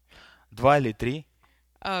 2 или 3?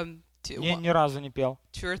 Two, Не, ни разу не пел.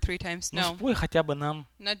 2 or 3 times? Ну No, спой хотя бы нам.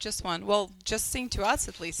 not just one. Well, just sing to us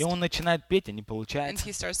at least. И он начинает петь, и не And получается.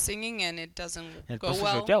 he starts singing, and it doesn't Я go говорю,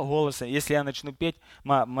 послушай, у well. тебя голос, если я начну петь,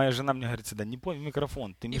 моя жена мне говорит всегда, не пой в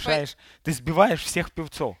микрофон, ты мешаешь, ты сбиваешь всех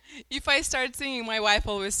певцов. If I start singing, my wife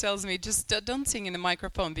always tells me, just don't sing in the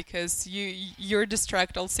microphone because you're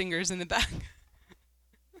distract all singers in the back.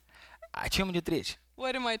 О чем идет речь?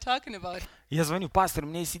 What am I talking about? Я звоню, пастор, у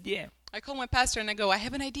меня есть идея. I call my pastor and I go, I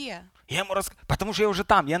have an idea. Я ему рассказываю, потому что я уже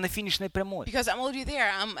там, я на финишной прямой. Because I'm already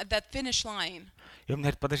there. I'm at that finish line. И он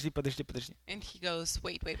мне говорит, подожди. And he goes,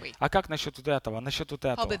 wait. А как насчет вот этого, а насчет вот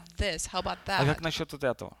How этого? about this? How about А как that? насчет вот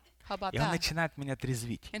этого? How about И он that? начинает меня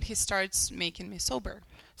трезвить. And he starts making me sober.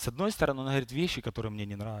 С одной стороны, он говорит вещи, которые мне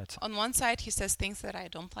не нравятся. On one side, he says things that I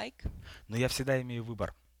don't like, Но я всегда имею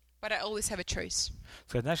выбор. but I always have a choice.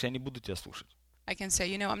 Сказать, знаешь, я не буду тебя слушать. I can say,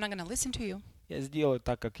 I'm not going to listen to you. Я сделаю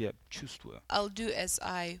так, как я чувствую. I'll do as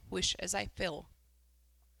I wish, as I feel.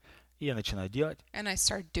 И я начинаю делать. And I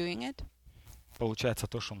start doing it. Получается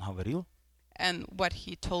то, что он говорил. And what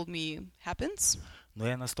he told me happens. Но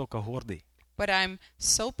я настолько гордый, But I'm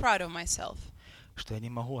so proud of myself что я не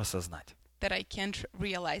могу осознать, that I can't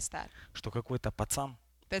realize что какой-то пацан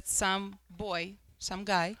that some boy, some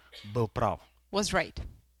guy, был прав, was right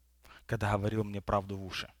когда говорил мне правду в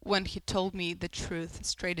уши. when he told me the truth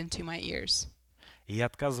straight into my ears. И я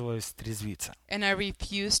отказываюсь трезвиться. And I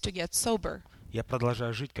refuse to get sober. Я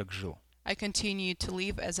продолжаю жить, как жил. I continue to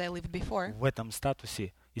live as I lived before. В этом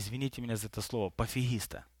статусе, извините меня за это слово,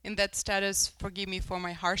 пофигиста. In that status, forgive me for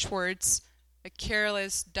my harsh words, a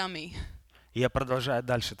careless dummy. И я продолжаю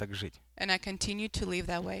дальше так жить. And I continue to live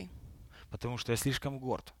that way Потому что я слишком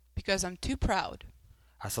горд because I'm too proud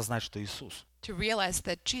осознать, что Иисус to realize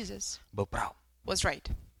that Jesus был прав. was right.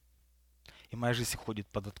 И моя жизнь ходит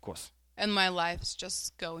под откос. And my life's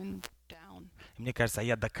just going down. И мне кажется,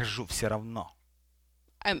 я докажу все равно.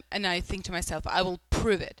 And I think to myself, I will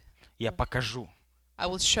prove it. Я покажу. I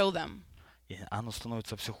will show them. И оно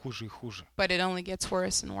становится все хуже и хуже. But it only gets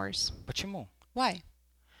worse and worse. Почему? Why?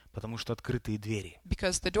 Потому что открытые двери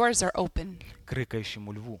Because the doors are open к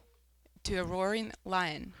рыкающему льву, to a roaring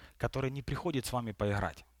lion который не приходит с вами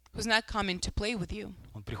поиграть. who's not coming to play with you.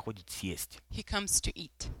 Он приходит съесть. He comes to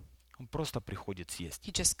eat. Он просто приходит съесть.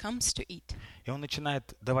 He just comes to eat. И он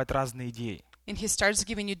начинает давать разные идеи. And he starts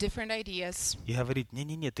giving you different ideas И говорит,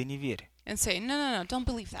 не-не-не, ты не верь. and say, no, don't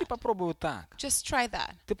believe Ты that. попробуй вот так. Just try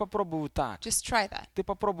that. Ты попробуй вот так. Just try that. Ты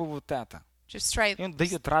попробуй вот это. Just try И он it.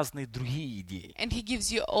 дает разные другие идеи. And he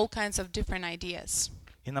gives you all kinds of different ideas.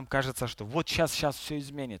 И нам кажется, что вот сейчас все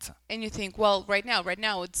изменится. And you think, well, right now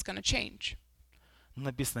it's going to change. Но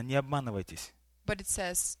написано, не обманывайтесь. But it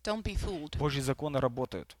says, don't be fooled. Божьи законы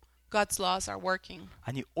работают. God's laws are working.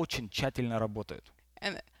 Они очень тщательно работают.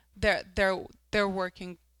 And they're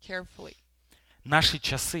working carefully, Наши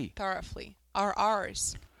часы, thoroughly.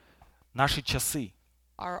 Ours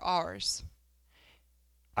are ours.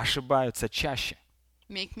 Ошибаются чаще,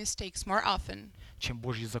 Make mistakes more often. чем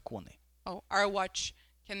Божьи законы. Oh, our watch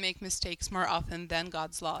can make mistakes more often than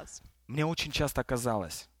God's laws. Мне очень часто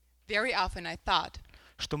казалось, Very often I thought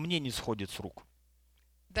что мне не сходит с рук.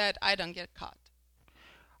 that I don't get caught.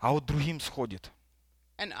 а вот другим сходит.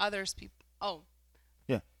 and others people, oh,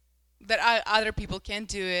 Yeah. that other people can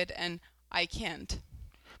do it and I can't.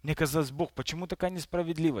 Мне казалось, Бог, почему такая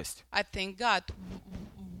несправедливость? I think God,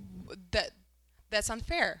 that's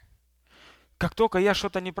unfair. Как только я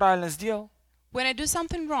что-то неправильно сделал, When I do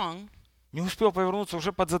something wrong, не успел повернуться,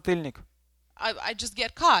 уже подзатыльник. I just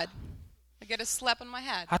get caught. I get a slap on my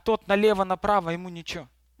head. А тот налево, направо, ему ничего.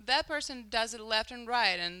 That person does it left and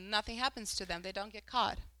right and nothing happens to them. They don't get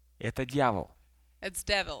caught. Это дьявол It's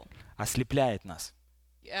devil ослепляет нас,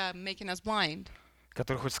 making us blind.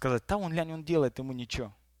 который хочет сказать, да он, лянь, он делает, ему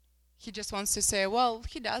ничего. He just wants to say, well,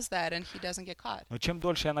 he does that and he doesn't get caught. Но чем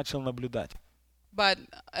дольше я начал наблюдать, But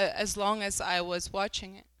as long as I was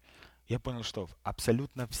watching it, я понял, что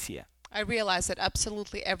абсолютно все I realized that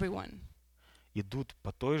absolutely everyone идут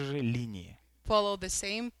по той же линии follow the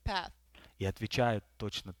same path и отвечают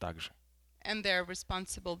точно так же. and they're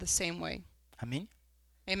responsible the same way. Аминь.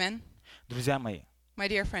 Amen? Друзья мои, My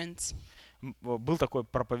dear friends, был такой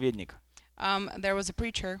проповедник, there was a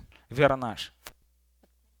preacher, Верон Эш.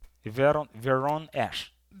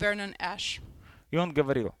 Vernon Ash, И он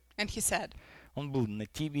говорил, and he said, он был на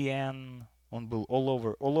TBN, он был all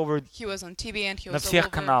over he was on TBN, he на was всех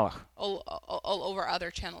каналах. all over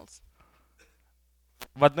other channels.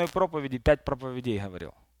 В одной проповеди 5 проповедей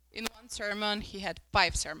говорил. In one sermon, he had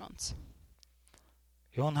 5 sermons.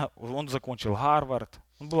 И он закончил Гарвард.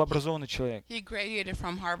 Он был образованный человек. He graduated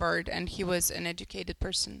from Harvard and he was an educated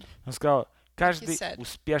person. Он сказал, каждый said,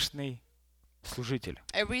 успешный служитель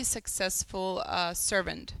Every successful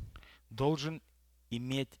servant должен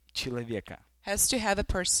иметь человека, has to have a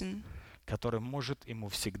person который может ему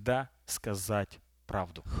всегда сказать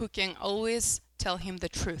правду. who can always tell him the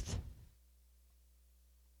truth.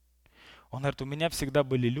 Он говорит, у меня всегда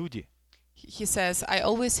были люди, He says, I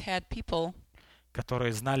always had people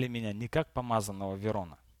которые знали меня не как помазанного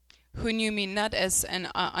Верона, who knew me not as an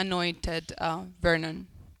anointed Vernon.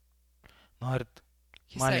 но, говорит,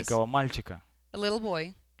 He says, маленького мальчика, a little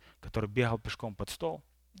boy. который бегал пешком под стол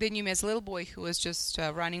They knew me as a little boy who was just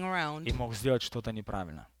running around и мог сделать что-то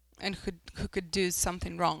неправильно. and who could do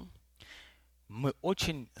something wrong. Мы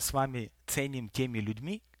очень с вами ценим теми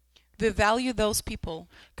людьми, We value those people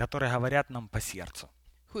которые говорят нам по сердцу.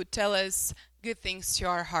 who tell us good things to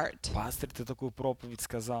our heart. Пастор, ты такую проповедь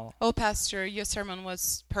сказал. Oh, Pastor, your sermon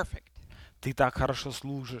was perfect. Ты так хорошо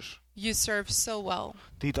служишь. You serve so well.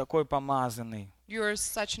 Ты такой помазанный. You're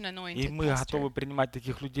such an И anointed мы готовы pastor. принимать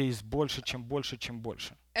таких людей больше, чем больше, чем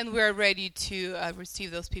больше. And we're ready to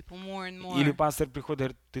receive those people more and more. Или пастор приходит и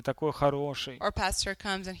говорит, ты такой хороший. Or pastor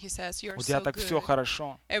comes and he says, you're У тебя so так все good.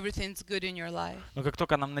 хорошо. Everything's good in your life. Но как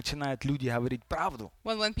только нам начинают люди говорить правду,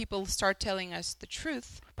 When people start telling us the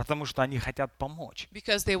truth потому что они хотят помочь,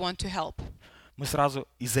 because they want to help, мы сразу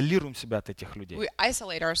изолируем себя от этих людей. we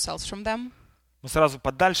isolate ourselves from them. Мы сразу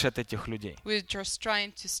подальше от этих людей. We're just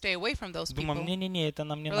trying to stay away from those people. Думаем, не-не-не, это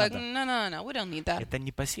нам не We're like, надо. no, we don't need that Это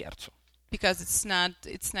не по сердцу. because it's not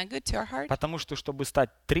good to our heart. Потому что, чтобы стать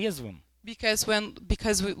трезвым, Because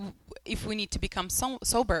if we need to become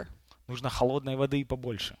sober, нужно холодной воды и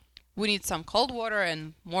побольше. we need some cold water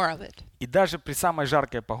and more of it. И даже при самой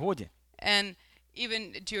жаркой погоде And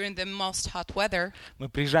even during the most hot weather, мы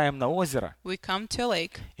приезжаем на озеро, we come to a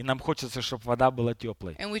lake и нам хочется, чтобы вода была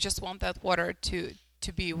теплой. and we just want that water to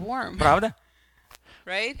be warm, Правда?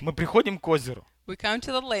 right? Мы приходим к озеру, We come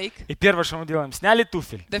to the lake. и первое, что мы делаем, сняли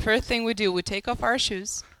туфель The first thing we do, we take off our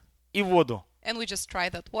shoes и воду. and we just try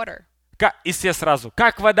that water. И все сразу,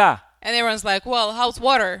 как вода? And everyone's like, well, how's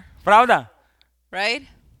water? Правда? Right?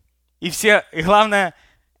 И главное,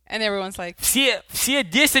 And everyone's like, все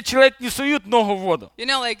 10 человек не суют ногу в воду. you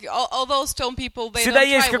know, like all those stone people, they Всегда don't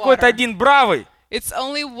есть try какой-то water. один бравый, It's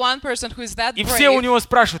only one person who is that и все у brave, него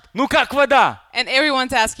спрашивают, ну как вода? and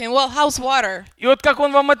everyone's asking, well, how's water? И вот как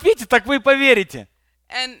он вам ответит, так вы и поверите.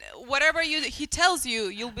 And whatever he tells you,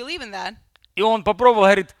 you'll believe in that. И он попробовал,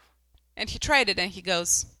 говорит, And he tried it, and he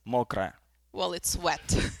goes, мокрая. well, it's wet.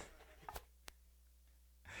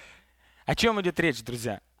 О чем идет речь,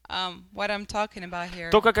 друзья? What I'm talking about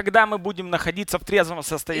here Только когда мы будем находиться в трезвом is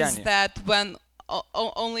состоянии, that when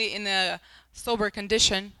only in a sober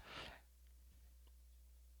condition,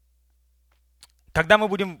 когда мы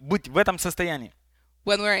будем быть в этом состоянии,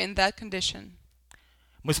 when we're in that condition,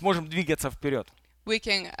 мы сможем двигаться вперед. we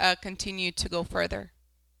can continue to go further.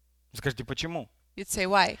 Скажите, почему? You'd say,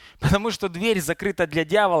 why? Потому что дверь закрыта для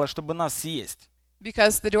дьявола, чтобы нас съесть.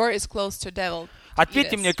 Because the door is closed to devil.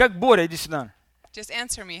 Ответьте мне, как Боря, иди сюда. Just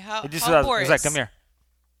answer me. How Иди сюда, Boris? Зак, come here.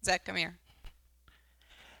 Zach, come here.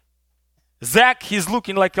 Zach, he's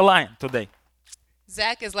looking like a lion today.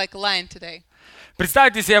 Zach is like a lion today.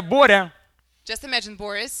 Представьте себе, Боря, Just imagine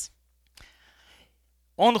Boris.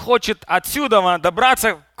 Он хочет отсюда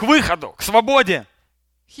добраться к выходу, к свободе.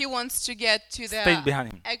 He wants to get to Stay the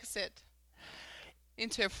behind him. exit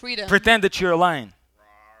into a freedom. Pretend that you're a lion.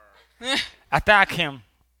 Attack him.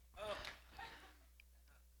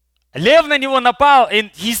 Лев на него напал, and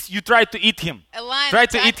you try to eat him. A lion Try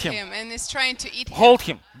to eat attacked him. him and is trying to eat him. Hold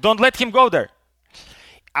him. Don't let him go there.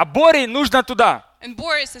 А Боре нужно туда. And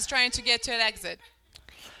Boris is trying to get to an exit.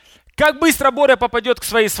 Как быстро Боря попадет к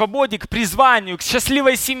своей свободе, к призванию, к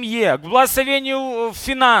счастливой семье, к благословению в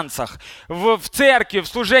финансах, в церкви, в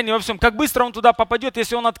служении, во всем. Как быстро он туда попадет,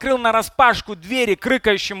 если он открыл нараспашку двери к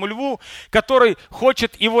рыкающему льву, который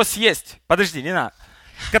хочет его съесть. Подожди, не надо.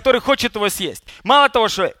 Который хочет его съесть. Мало того,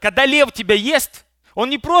 что когда лев тебя ест, он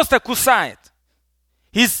не просто кусает.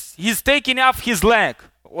 He's taking off his leg.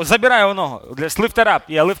 Забирай его ногу. Lift it up.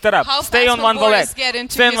 Yeah, lift it up. How Stay fast on will one leg. Boris get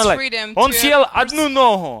into Stay on his one leg. freedom Он to съел a одну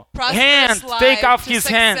ногу. Hand. prosperous Take life, off to his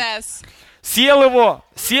hand. success. Съел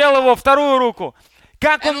его вторую руку.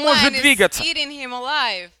 Как он And может lion is двигаться? eating him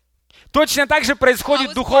alive. Точно так же происходит How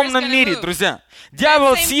в is духовном Boris gonna мире, move? друзья.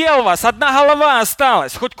 Дьявол same- съел вас, одна голова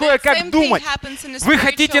осталась. Хоть That кое-как same thing думать. happens in the Вы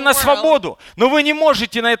хотите spiritual на world. свободу, но вы не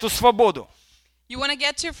можете на эту свободу. You want to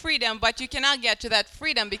get to freedom, but you cannot get to that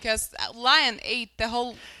freedom because a lion ate the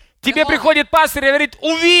whole. Тебе приходит пастор и говорит,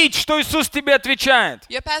 увидь, что Иисус тебе отвечает.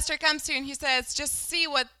 Your pastor comes to you and he says, just see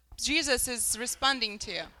what Jesus is responding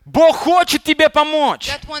to you. Бог хочет тебе помочь.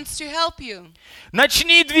 God wants to help you.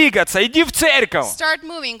 Начни двигаться, иди в церковь. Start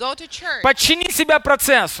moving, go to church. Подчини себя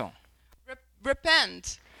процессу.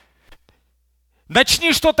 Repent.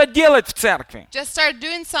 Начни что-то делать в церкви. Just start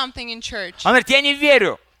doing something in church. Он говорит, я не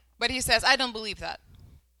верю. But he says, I don't believe that.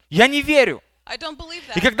 Я не верю. I don't believe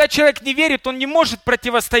И that. когда человек не верит, он не может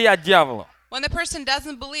противостоять дьяволу. When the person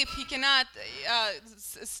doesn't believe, he cannot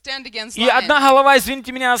stand against И lion. одна голова,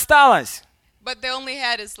 извините меня, осталась. But the only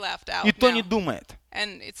head is left out И то now. не думает.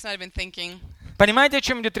 And it's not even thinking. Понимаете, о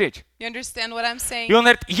чем идет речь? You understand what I'm saying? И он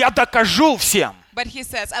говорит, я докажу всем. But he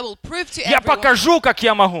says, I will prove to Я everyone. покажу, как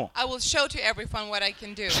я могу. I will show to everyone what I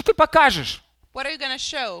can do. Что ты покажешь? What are you going to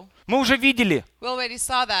show? Мы уже видели. We already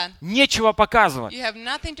saw that. Нечего показывать. You have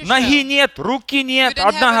nothing to Ноги show. нет, руки You нет, don't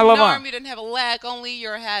одна have an голова. arm, you don't have a leg, only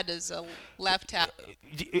your head is a left half.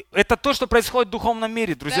 Это то, что происходит в духовном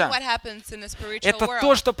мире, That's друзья. what happens in the spiritual Это то,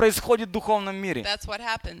 world. что происходит в духовном мире. That's what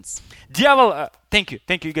happens. Дьявол, thank you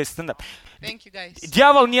you guys, stand up. Thank you, guys.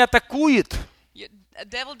 Дьявол не атакует A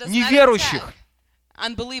devil does not неверующих. attack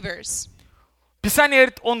unbelievers. Писание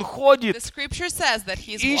говорит, он The ходит, scripture says that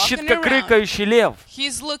he's ищет, walking как around. рыкающий лев,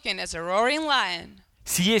 He's looking as a roaring lion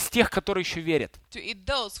съесть тех, которые еще верят. to eat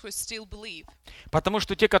those who still believe. Потому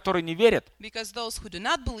что те, которые не верят, Because those who do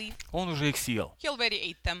not believe, он уже их съел. he already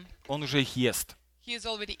ate them. Он уже их ест. He is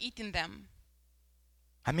already eating them.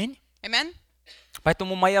 Аминь. Amen?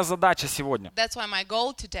 Поэтому моя задача сегодня, That's why my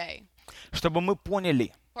goal today, чтобы мы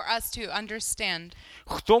поняли, for us to understand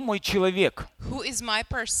кто мой человек, who is my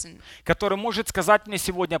person, который может сказать мне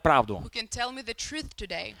сегодня правду, who can tell me the truth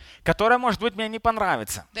today которая, может быть, мне не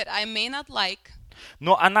понравится, that I may not like,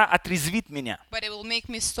 но она отрезвит меня, but it will make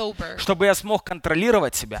me sober, чтобы я смог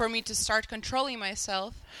контролировать себя, for me to start controlling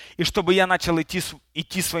myself, и чтобы я начал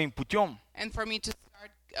идти своим путем, and for me to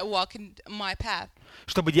start walking my path,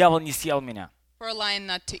 чтобы дьявол не съел меня, for a lion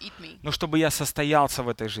not to eat me, но чтобы я состоялся в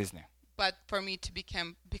этой жизни. but for me to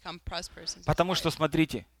become prosperous. in Потому life. что,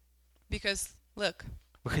 смотрите, Because, look,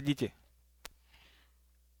 выходите.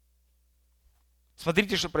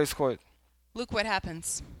 Смотрите, что происходит. look what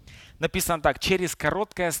happens. Написано так, через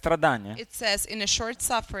короткое страдание It says, in a short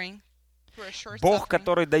suffering, through a short Бог, suffering,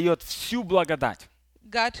 который дает всю благодать,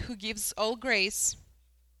 God who gives all grace,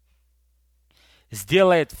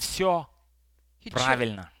 сделает все He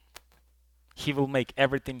правильно. He will make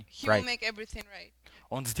everything He will right. make everything right.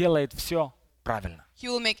 Он сделает все правильно. He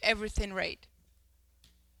will make everything right.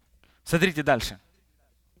 Смотрите дальше.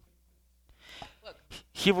 Look,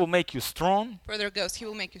 He will make you strong further it goes. He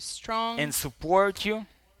will make you strong and support you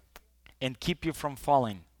and keep you from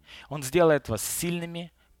falling. Он сделает вас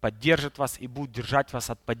сильными, поддержит вас и будет держать вас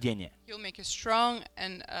от падения. He will make you strong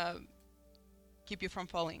and keep you from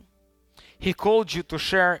falling. He called you to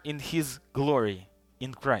share in His glory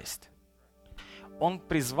in Christ. Он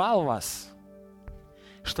призвал вас,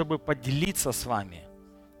 чтобы поделиться с вами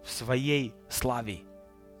в своей славе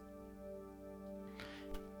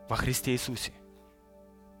во Христе Иисусе.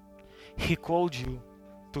 He called you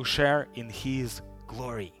to share in His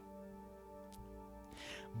glory.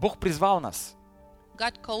 Бог призвал нас,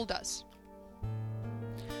 God called us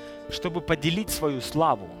чтобы поделить свою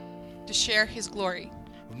славу to share His glory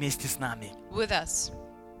вместе с нами. with us.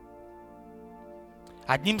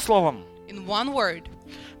 Одним словом, In one word,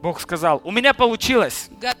 Бог сказал, у меня получилось.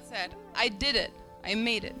 God said, I did it. I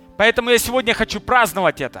made it. Поэтому я сегодня хочу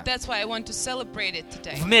праздновать это That's why I want to celebrate it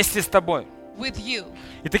today вместе с тобой. with you.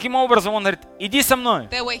 И таким образом Он говорит, иди со мной,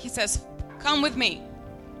 That way he says, come with me.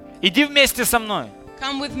 иди вместе со мной.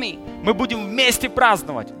 Come with me. Мы будем вместе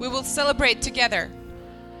праздновать. We will celebrate together.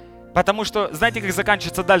 Потому что, знаете, как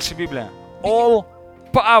заканчивается дальше Библия? All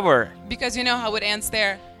power Because you know how it ends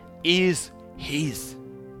there. is His.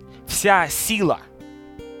 Вся сила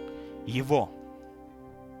Его.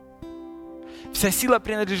 Вся сила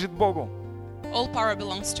принадлежит Богу. All power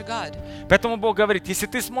belongs to God. Поэтому Бог говорит, если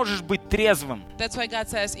ты сможешь быть трезвым, That's why God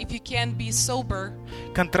says, if you can be sober,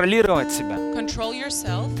 контролировать себя, control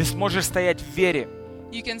yourself, ты сможешь стоять в вере.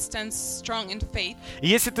 you can stand strong in faith. И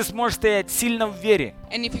если ты сможешь стоять сильно в вере,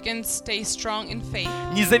 And if you can stay strong in faith,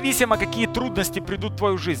 независимо, какие трудности придут в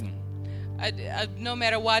твою жизнь, no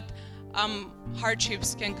matter what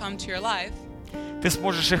hardships can come to your life, ты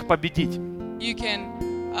сможешь их победить. you can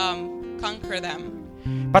conquer them.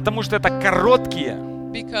 Потому что это короткие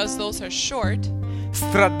Because those are short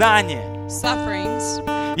страдания. sufferings.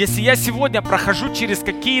 Если я сегодня прохожу через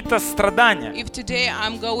какие-то страдания, If today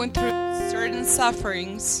I'm going through certain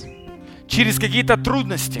sufferings, через какие-то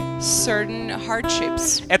трудности, certain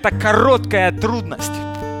hardships, это короткая трудность,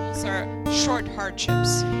 those are short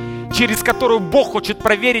hardships, через которую Бог хочет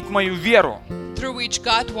проверить мою веру. through which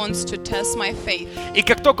God wants to test my faith. И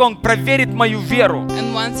как только Он проверит мою веру,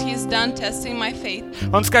 And once He's done testing my faith,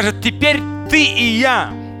 Он скажет, теперь ты и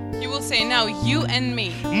я, He will say, now you and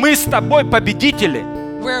me, мы с тобой победители.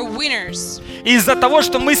 we're winners. И из-за того,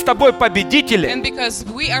 что мы с тобой победители, And because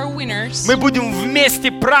we are winners, мы будем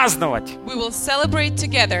вместе праздновать we will celebrate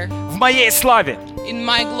together в моей славе. in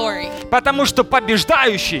my glory. Потому что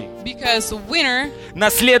побеждающий Because winner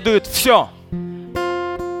наследует все.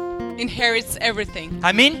 inherits everything.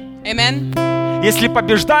 Аминь. Amen? Если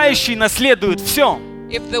побеждающий наследует все,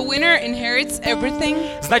 If the winner inherits everything,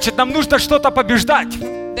 значит, нам нужно что-то побеждать.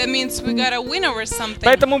 that means we gotta win over something.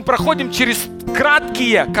 Поэтому мы проходим через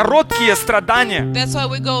короткие страдания. That's why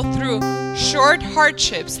we go through short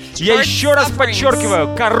hardships, Я short еще раз sufferings.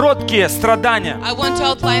 подчеркиваю, короткие страдания. I want to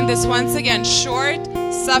outline this once again, short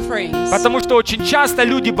sufferings. Потому что очень часто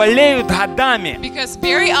люди болеют годами. Because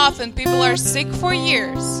very often people are sick for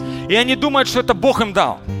years, И они думают, что это Бог им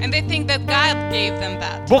дал. and they think that God gave them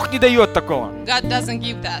that. Бог не дает такого. God doesn't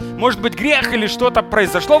give that. Может быть, грех или что-то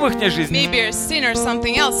произошло в их жизни. Maybe a sin or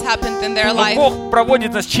something else happened in their Но life, Бог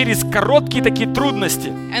проводит нас через короткие такие трудности,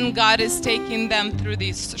 and God is taking them through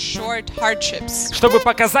these short hardships. чтобы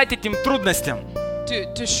показать этим трудностям,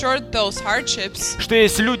 To short those hardships, что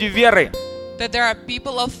есть люди веры, that there are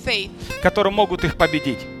people of faith которые могут их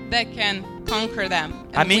победить. that can conquer them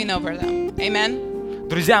and Аминь. win over them. Amen?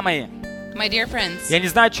 Друзья мои, My dear friends, я не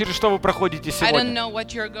знаю, через что вы проходите I don't сегодня, know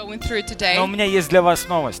what you're going through today, но у меня есть для вас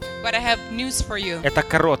новость. but I have news for you. Это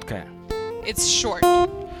короткая. It's short.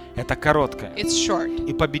 Это короткая. It's short.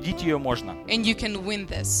 И победить ее можно And you can win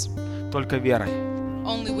this только верой.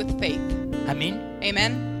 only with faith. Аминь.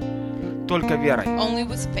 Amen? Только верой. Only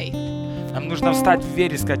with faith. Нам нужно встать в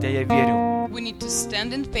вере и сказать, а я верю, We need to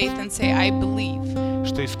stand in faith and say, I believe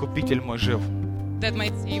что Искупитель мой жив. that my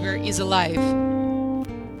Savior is alive.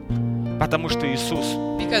 Потому что Иисус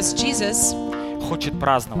Because Jesus хочет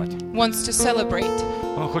праздновать. wants to celebrate.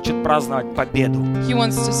 Он хочет праздновать победу, He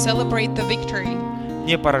wants to celebrate the victory,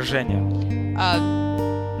 не поражение.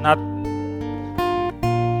 Над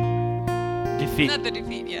дефит. not the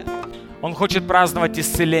defeat yet. Он хочет праздновать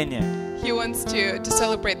исцеление. He wants to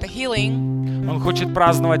celebrate the healing, Он хочет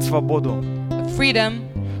праздновать свободу. the freedom,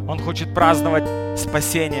 Он хочет праздновать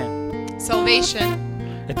спасение. salvation.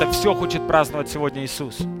 Это все хочет праздновать сегодня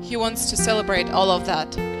Иисус. He wants to celebrate all of that.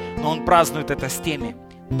 Но Он празднует это с теми,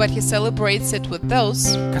 But He celebrates it with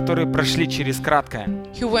those которые прошли через краткое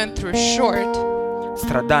who went through short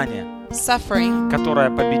страдание, suffering которое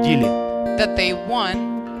победили that they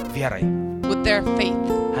won верой. with their faith.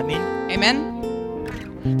 Аминь. Amen?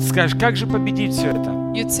 Ты скажешь, как же победить все это?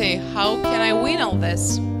 You'd say, how can I win all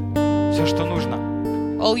this? Все, что нужно,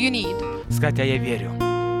 All you need сказать, а я верю.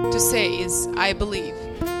 to say is, I believe.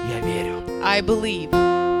 Я верю. I believe.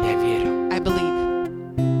 Я верю. I believe.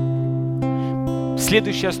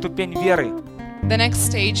 Следующая ступень веры. The next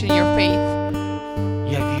stage in your faith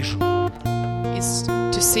Я вижу. is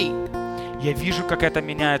to see. Я вижу, как это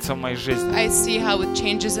меняется в моей жизни. I see how it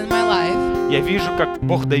changes in my life. Я вижу, как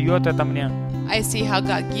Бог дает это мне. I see how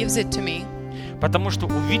God gives it to me. Потому что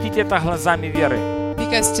увидеть это глазами веры,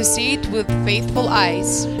 Because to see it with faithful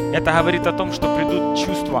eyes это говорит о том, что придут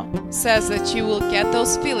чувства. says that you will get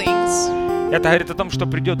those feelings. Это говорит о том, что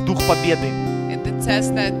придет дух победы. It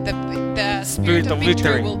says that the Spirit spirit of of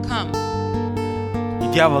victory victory. will come,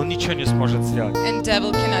 И дьявол ничего не сможет сделать. and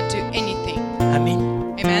devil cannot do anything. Аминь.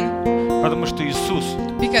 Amen? Потому что Иисус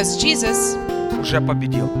Because Jesus уже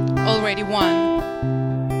победил. already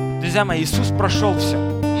won. Друзья мои, Иисус прошел все.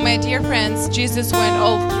 My dear friends, Jesus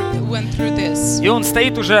went through this. И Он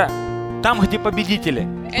стоит уже там, где победители.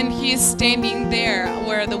 And he is standing there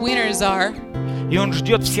where the winners are, И Он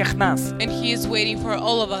ждет всех нас. and he is waiting for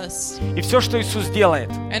all of us. И все, что Иисус делает,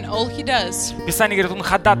 And all he does, Писание говорит, Он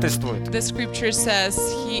ходатайствует. the scripture says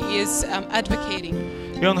he is advocating.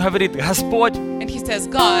 И Он говорит, Господь, And he says,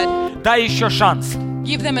 God, дай еще шанс.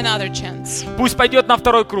 give them another chance. Пусть пойдет на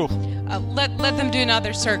второй круг. Let them do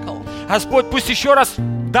another circle. Господь, пусть еще раз,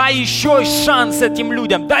 дай еще шанс этим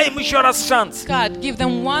людям. Дай им еще раз шанс. God, give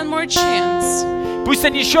them one more chance. Пусть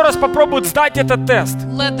они еще раз попробуют сдать этот тест.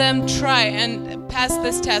 Let them try and pass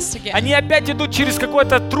this test again. Они опять идут через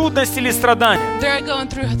какую-то трудность или страдание. They're going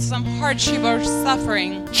through some hardship or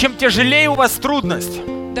suffering. Чем тяжелее у вас трудность,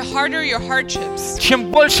 The harder your hardships, чем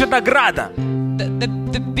больше награда,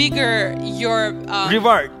 the bigger your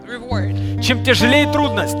reward, reward. чем тяжелее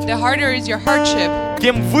трудность, The harder is your hardship,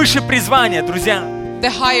 тем выше призвание, друзья. the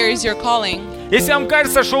higher is your calling. Если вам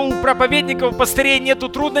кажется, что у проповедников, пастырей нету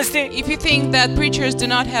трудностей, If you think that preachers do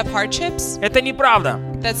not have hardships, это неправда.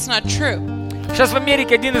 that's not true. Сейчас в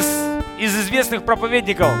Америке один из известных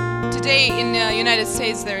проповедников, Today in the United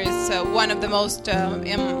States there is one of the most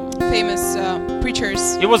famous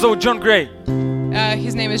preachers. его зовут Джон Грей.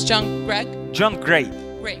 His name is John Gregg. Джон Грей.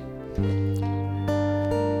 Great.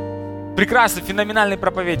 Прекрасный, феноменальный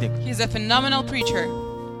проповедник. He's a phenomenal preacher.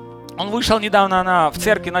 Он вышел недавно в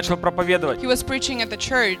церкви, начал проповедовать. He was preaching at the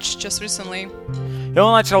church just recently, И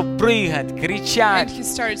он начал прыгать, and кричать. he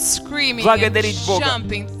started screaming and Благодарить Бога.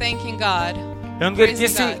 jumping, thanking God. И он говорит,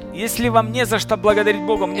 Praising если вам не за что благодарить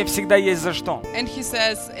Бога, мне всегда есть за что. And he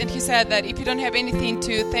said that if you don't have anything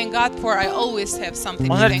to thank God for, I always have something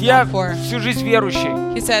Он to говорит, thank я God for. всю жизнь верующий,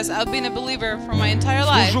 He says, I've been a believer for my entire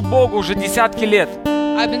life. служу Богу уже десятки лет.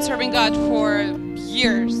 I've been serving God for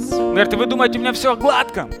years. Он говорит, и вы думаете, у меня все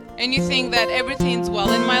гладко? And you think that everything's well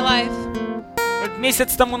in my life? Говорит,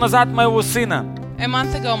 месяц тому назад моего сына, A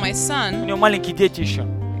month ago, my у son, него маленькие дети еще,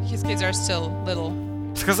 his kids are still little,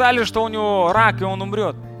 сказали, что у него рак, и он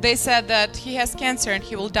умрет. they said that he has cancer and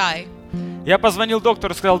he will die. Я позвонил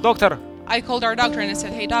доктору, сказал, доктор, I called our doctor and I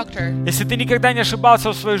said, hey doctor, если ты никогда не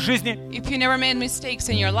ошибался в своей жизни, if you never made mistakes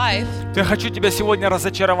in your life, то я хочу тебя сегодня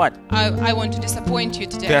разочаровать. I want to disappoint you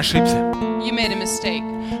Ты today. ошибся. You made a mistake.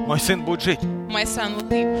 Мой сын будет жить. My son will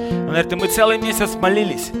live. Он говорит, и мы целый месяц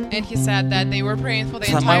молились. And he said that they were praying for the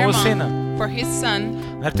За entire моего month сына. for his son.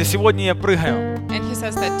 Он говорит, и сегодня я прыгаю, And he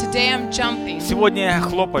says that today I'm jumping, сегодня я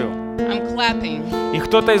хлопаю. I'm clapping. И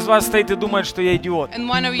кто-то из вас стоит и думает, что я идиот. And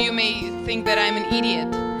one of you may think that I'm an idiot.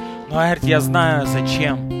 Но говорит, я знаю,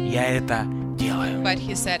 зачем я это делаю. But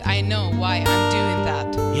he said, I know why I'm doing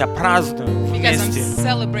that. Я праздную Because I'm вместе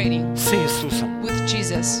celebrating с Иисусом. with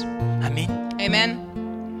Jesus. Аминь. Amen.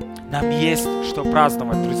 Нам есть что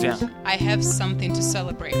праздновать, друзья. I have something to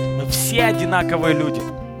celebrate. Мы все одинаковые люди.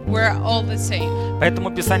 We're all the same. Поэтому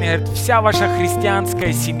Писание говорит, вся ваша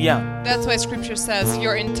христианская семья That's why scripture says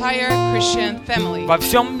your entire Christian family во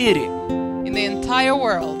всем мире in the entire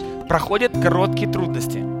world проходит короткие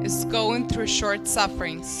трудности. is going through short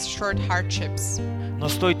sufferings, short hardships. Но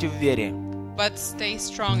стойте в вере, But stay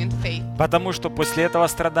strong in faith. потому что после этого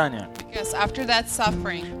страдания Because after that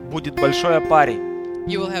suffering, будет большое пари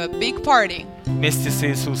you will have a big party вместе с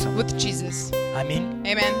Иисусом. with Jesus. Аминь.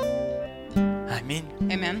 Amen. Аминь.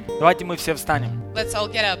 Amen. Давайте мы все встанем. Let's all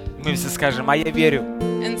get up Мы все скажем, а я верю.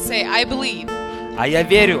 and say, I believe, А я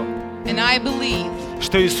верю, and I believe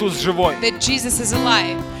что Иисус живой. that Jesus is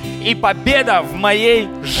alive. И победа в моей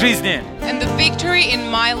жизни, And the victory in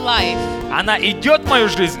my life, она идет в мою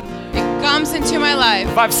жизнь, it comes into my life,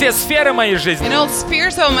 во все сферы моей жизни. in all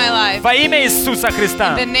spheres of my life. Во имя Иисуса In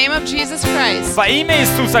Христа. the name of Jesus Christ. Во имя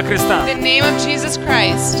Иисуса Христа. In the name of Jesus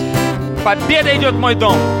Christ. Победа идет в мой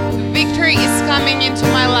дом. Victory is coming into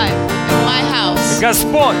my life, in my house.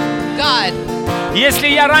 Господь, God, если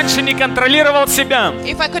я раньше не контролировал себя,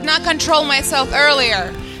 if I could not control myself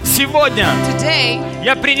earlier, сегодня today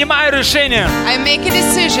я принимаю решение I make a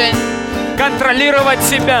decision контролировать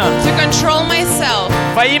себя to control myself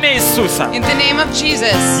во имя Иисуса. in the name of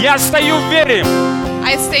Jesus. Я стою в вере,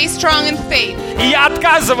 I stay strong in faith. и я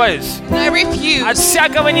отказываюсь And I от refuse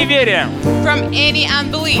всякого неверия from any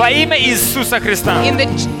unbelief во имя Иисуса Христа. in the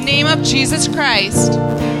name of Jesus Christ.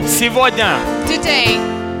 Сегодня Today,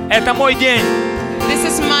 это мой день, this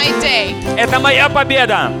is my day. это моя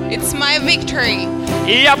победа, It's my victory.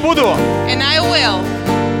 и я буду And I will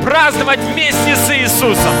праздновать вместе с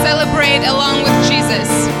Иисусом. Celebrate along with Jesus.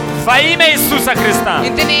 Во имя Иисуса Христа.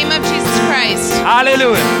 In the name of Jesus Christ.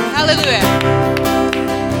 Аллилуйя. Hallelujah.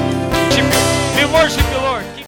 We worship you, Lord.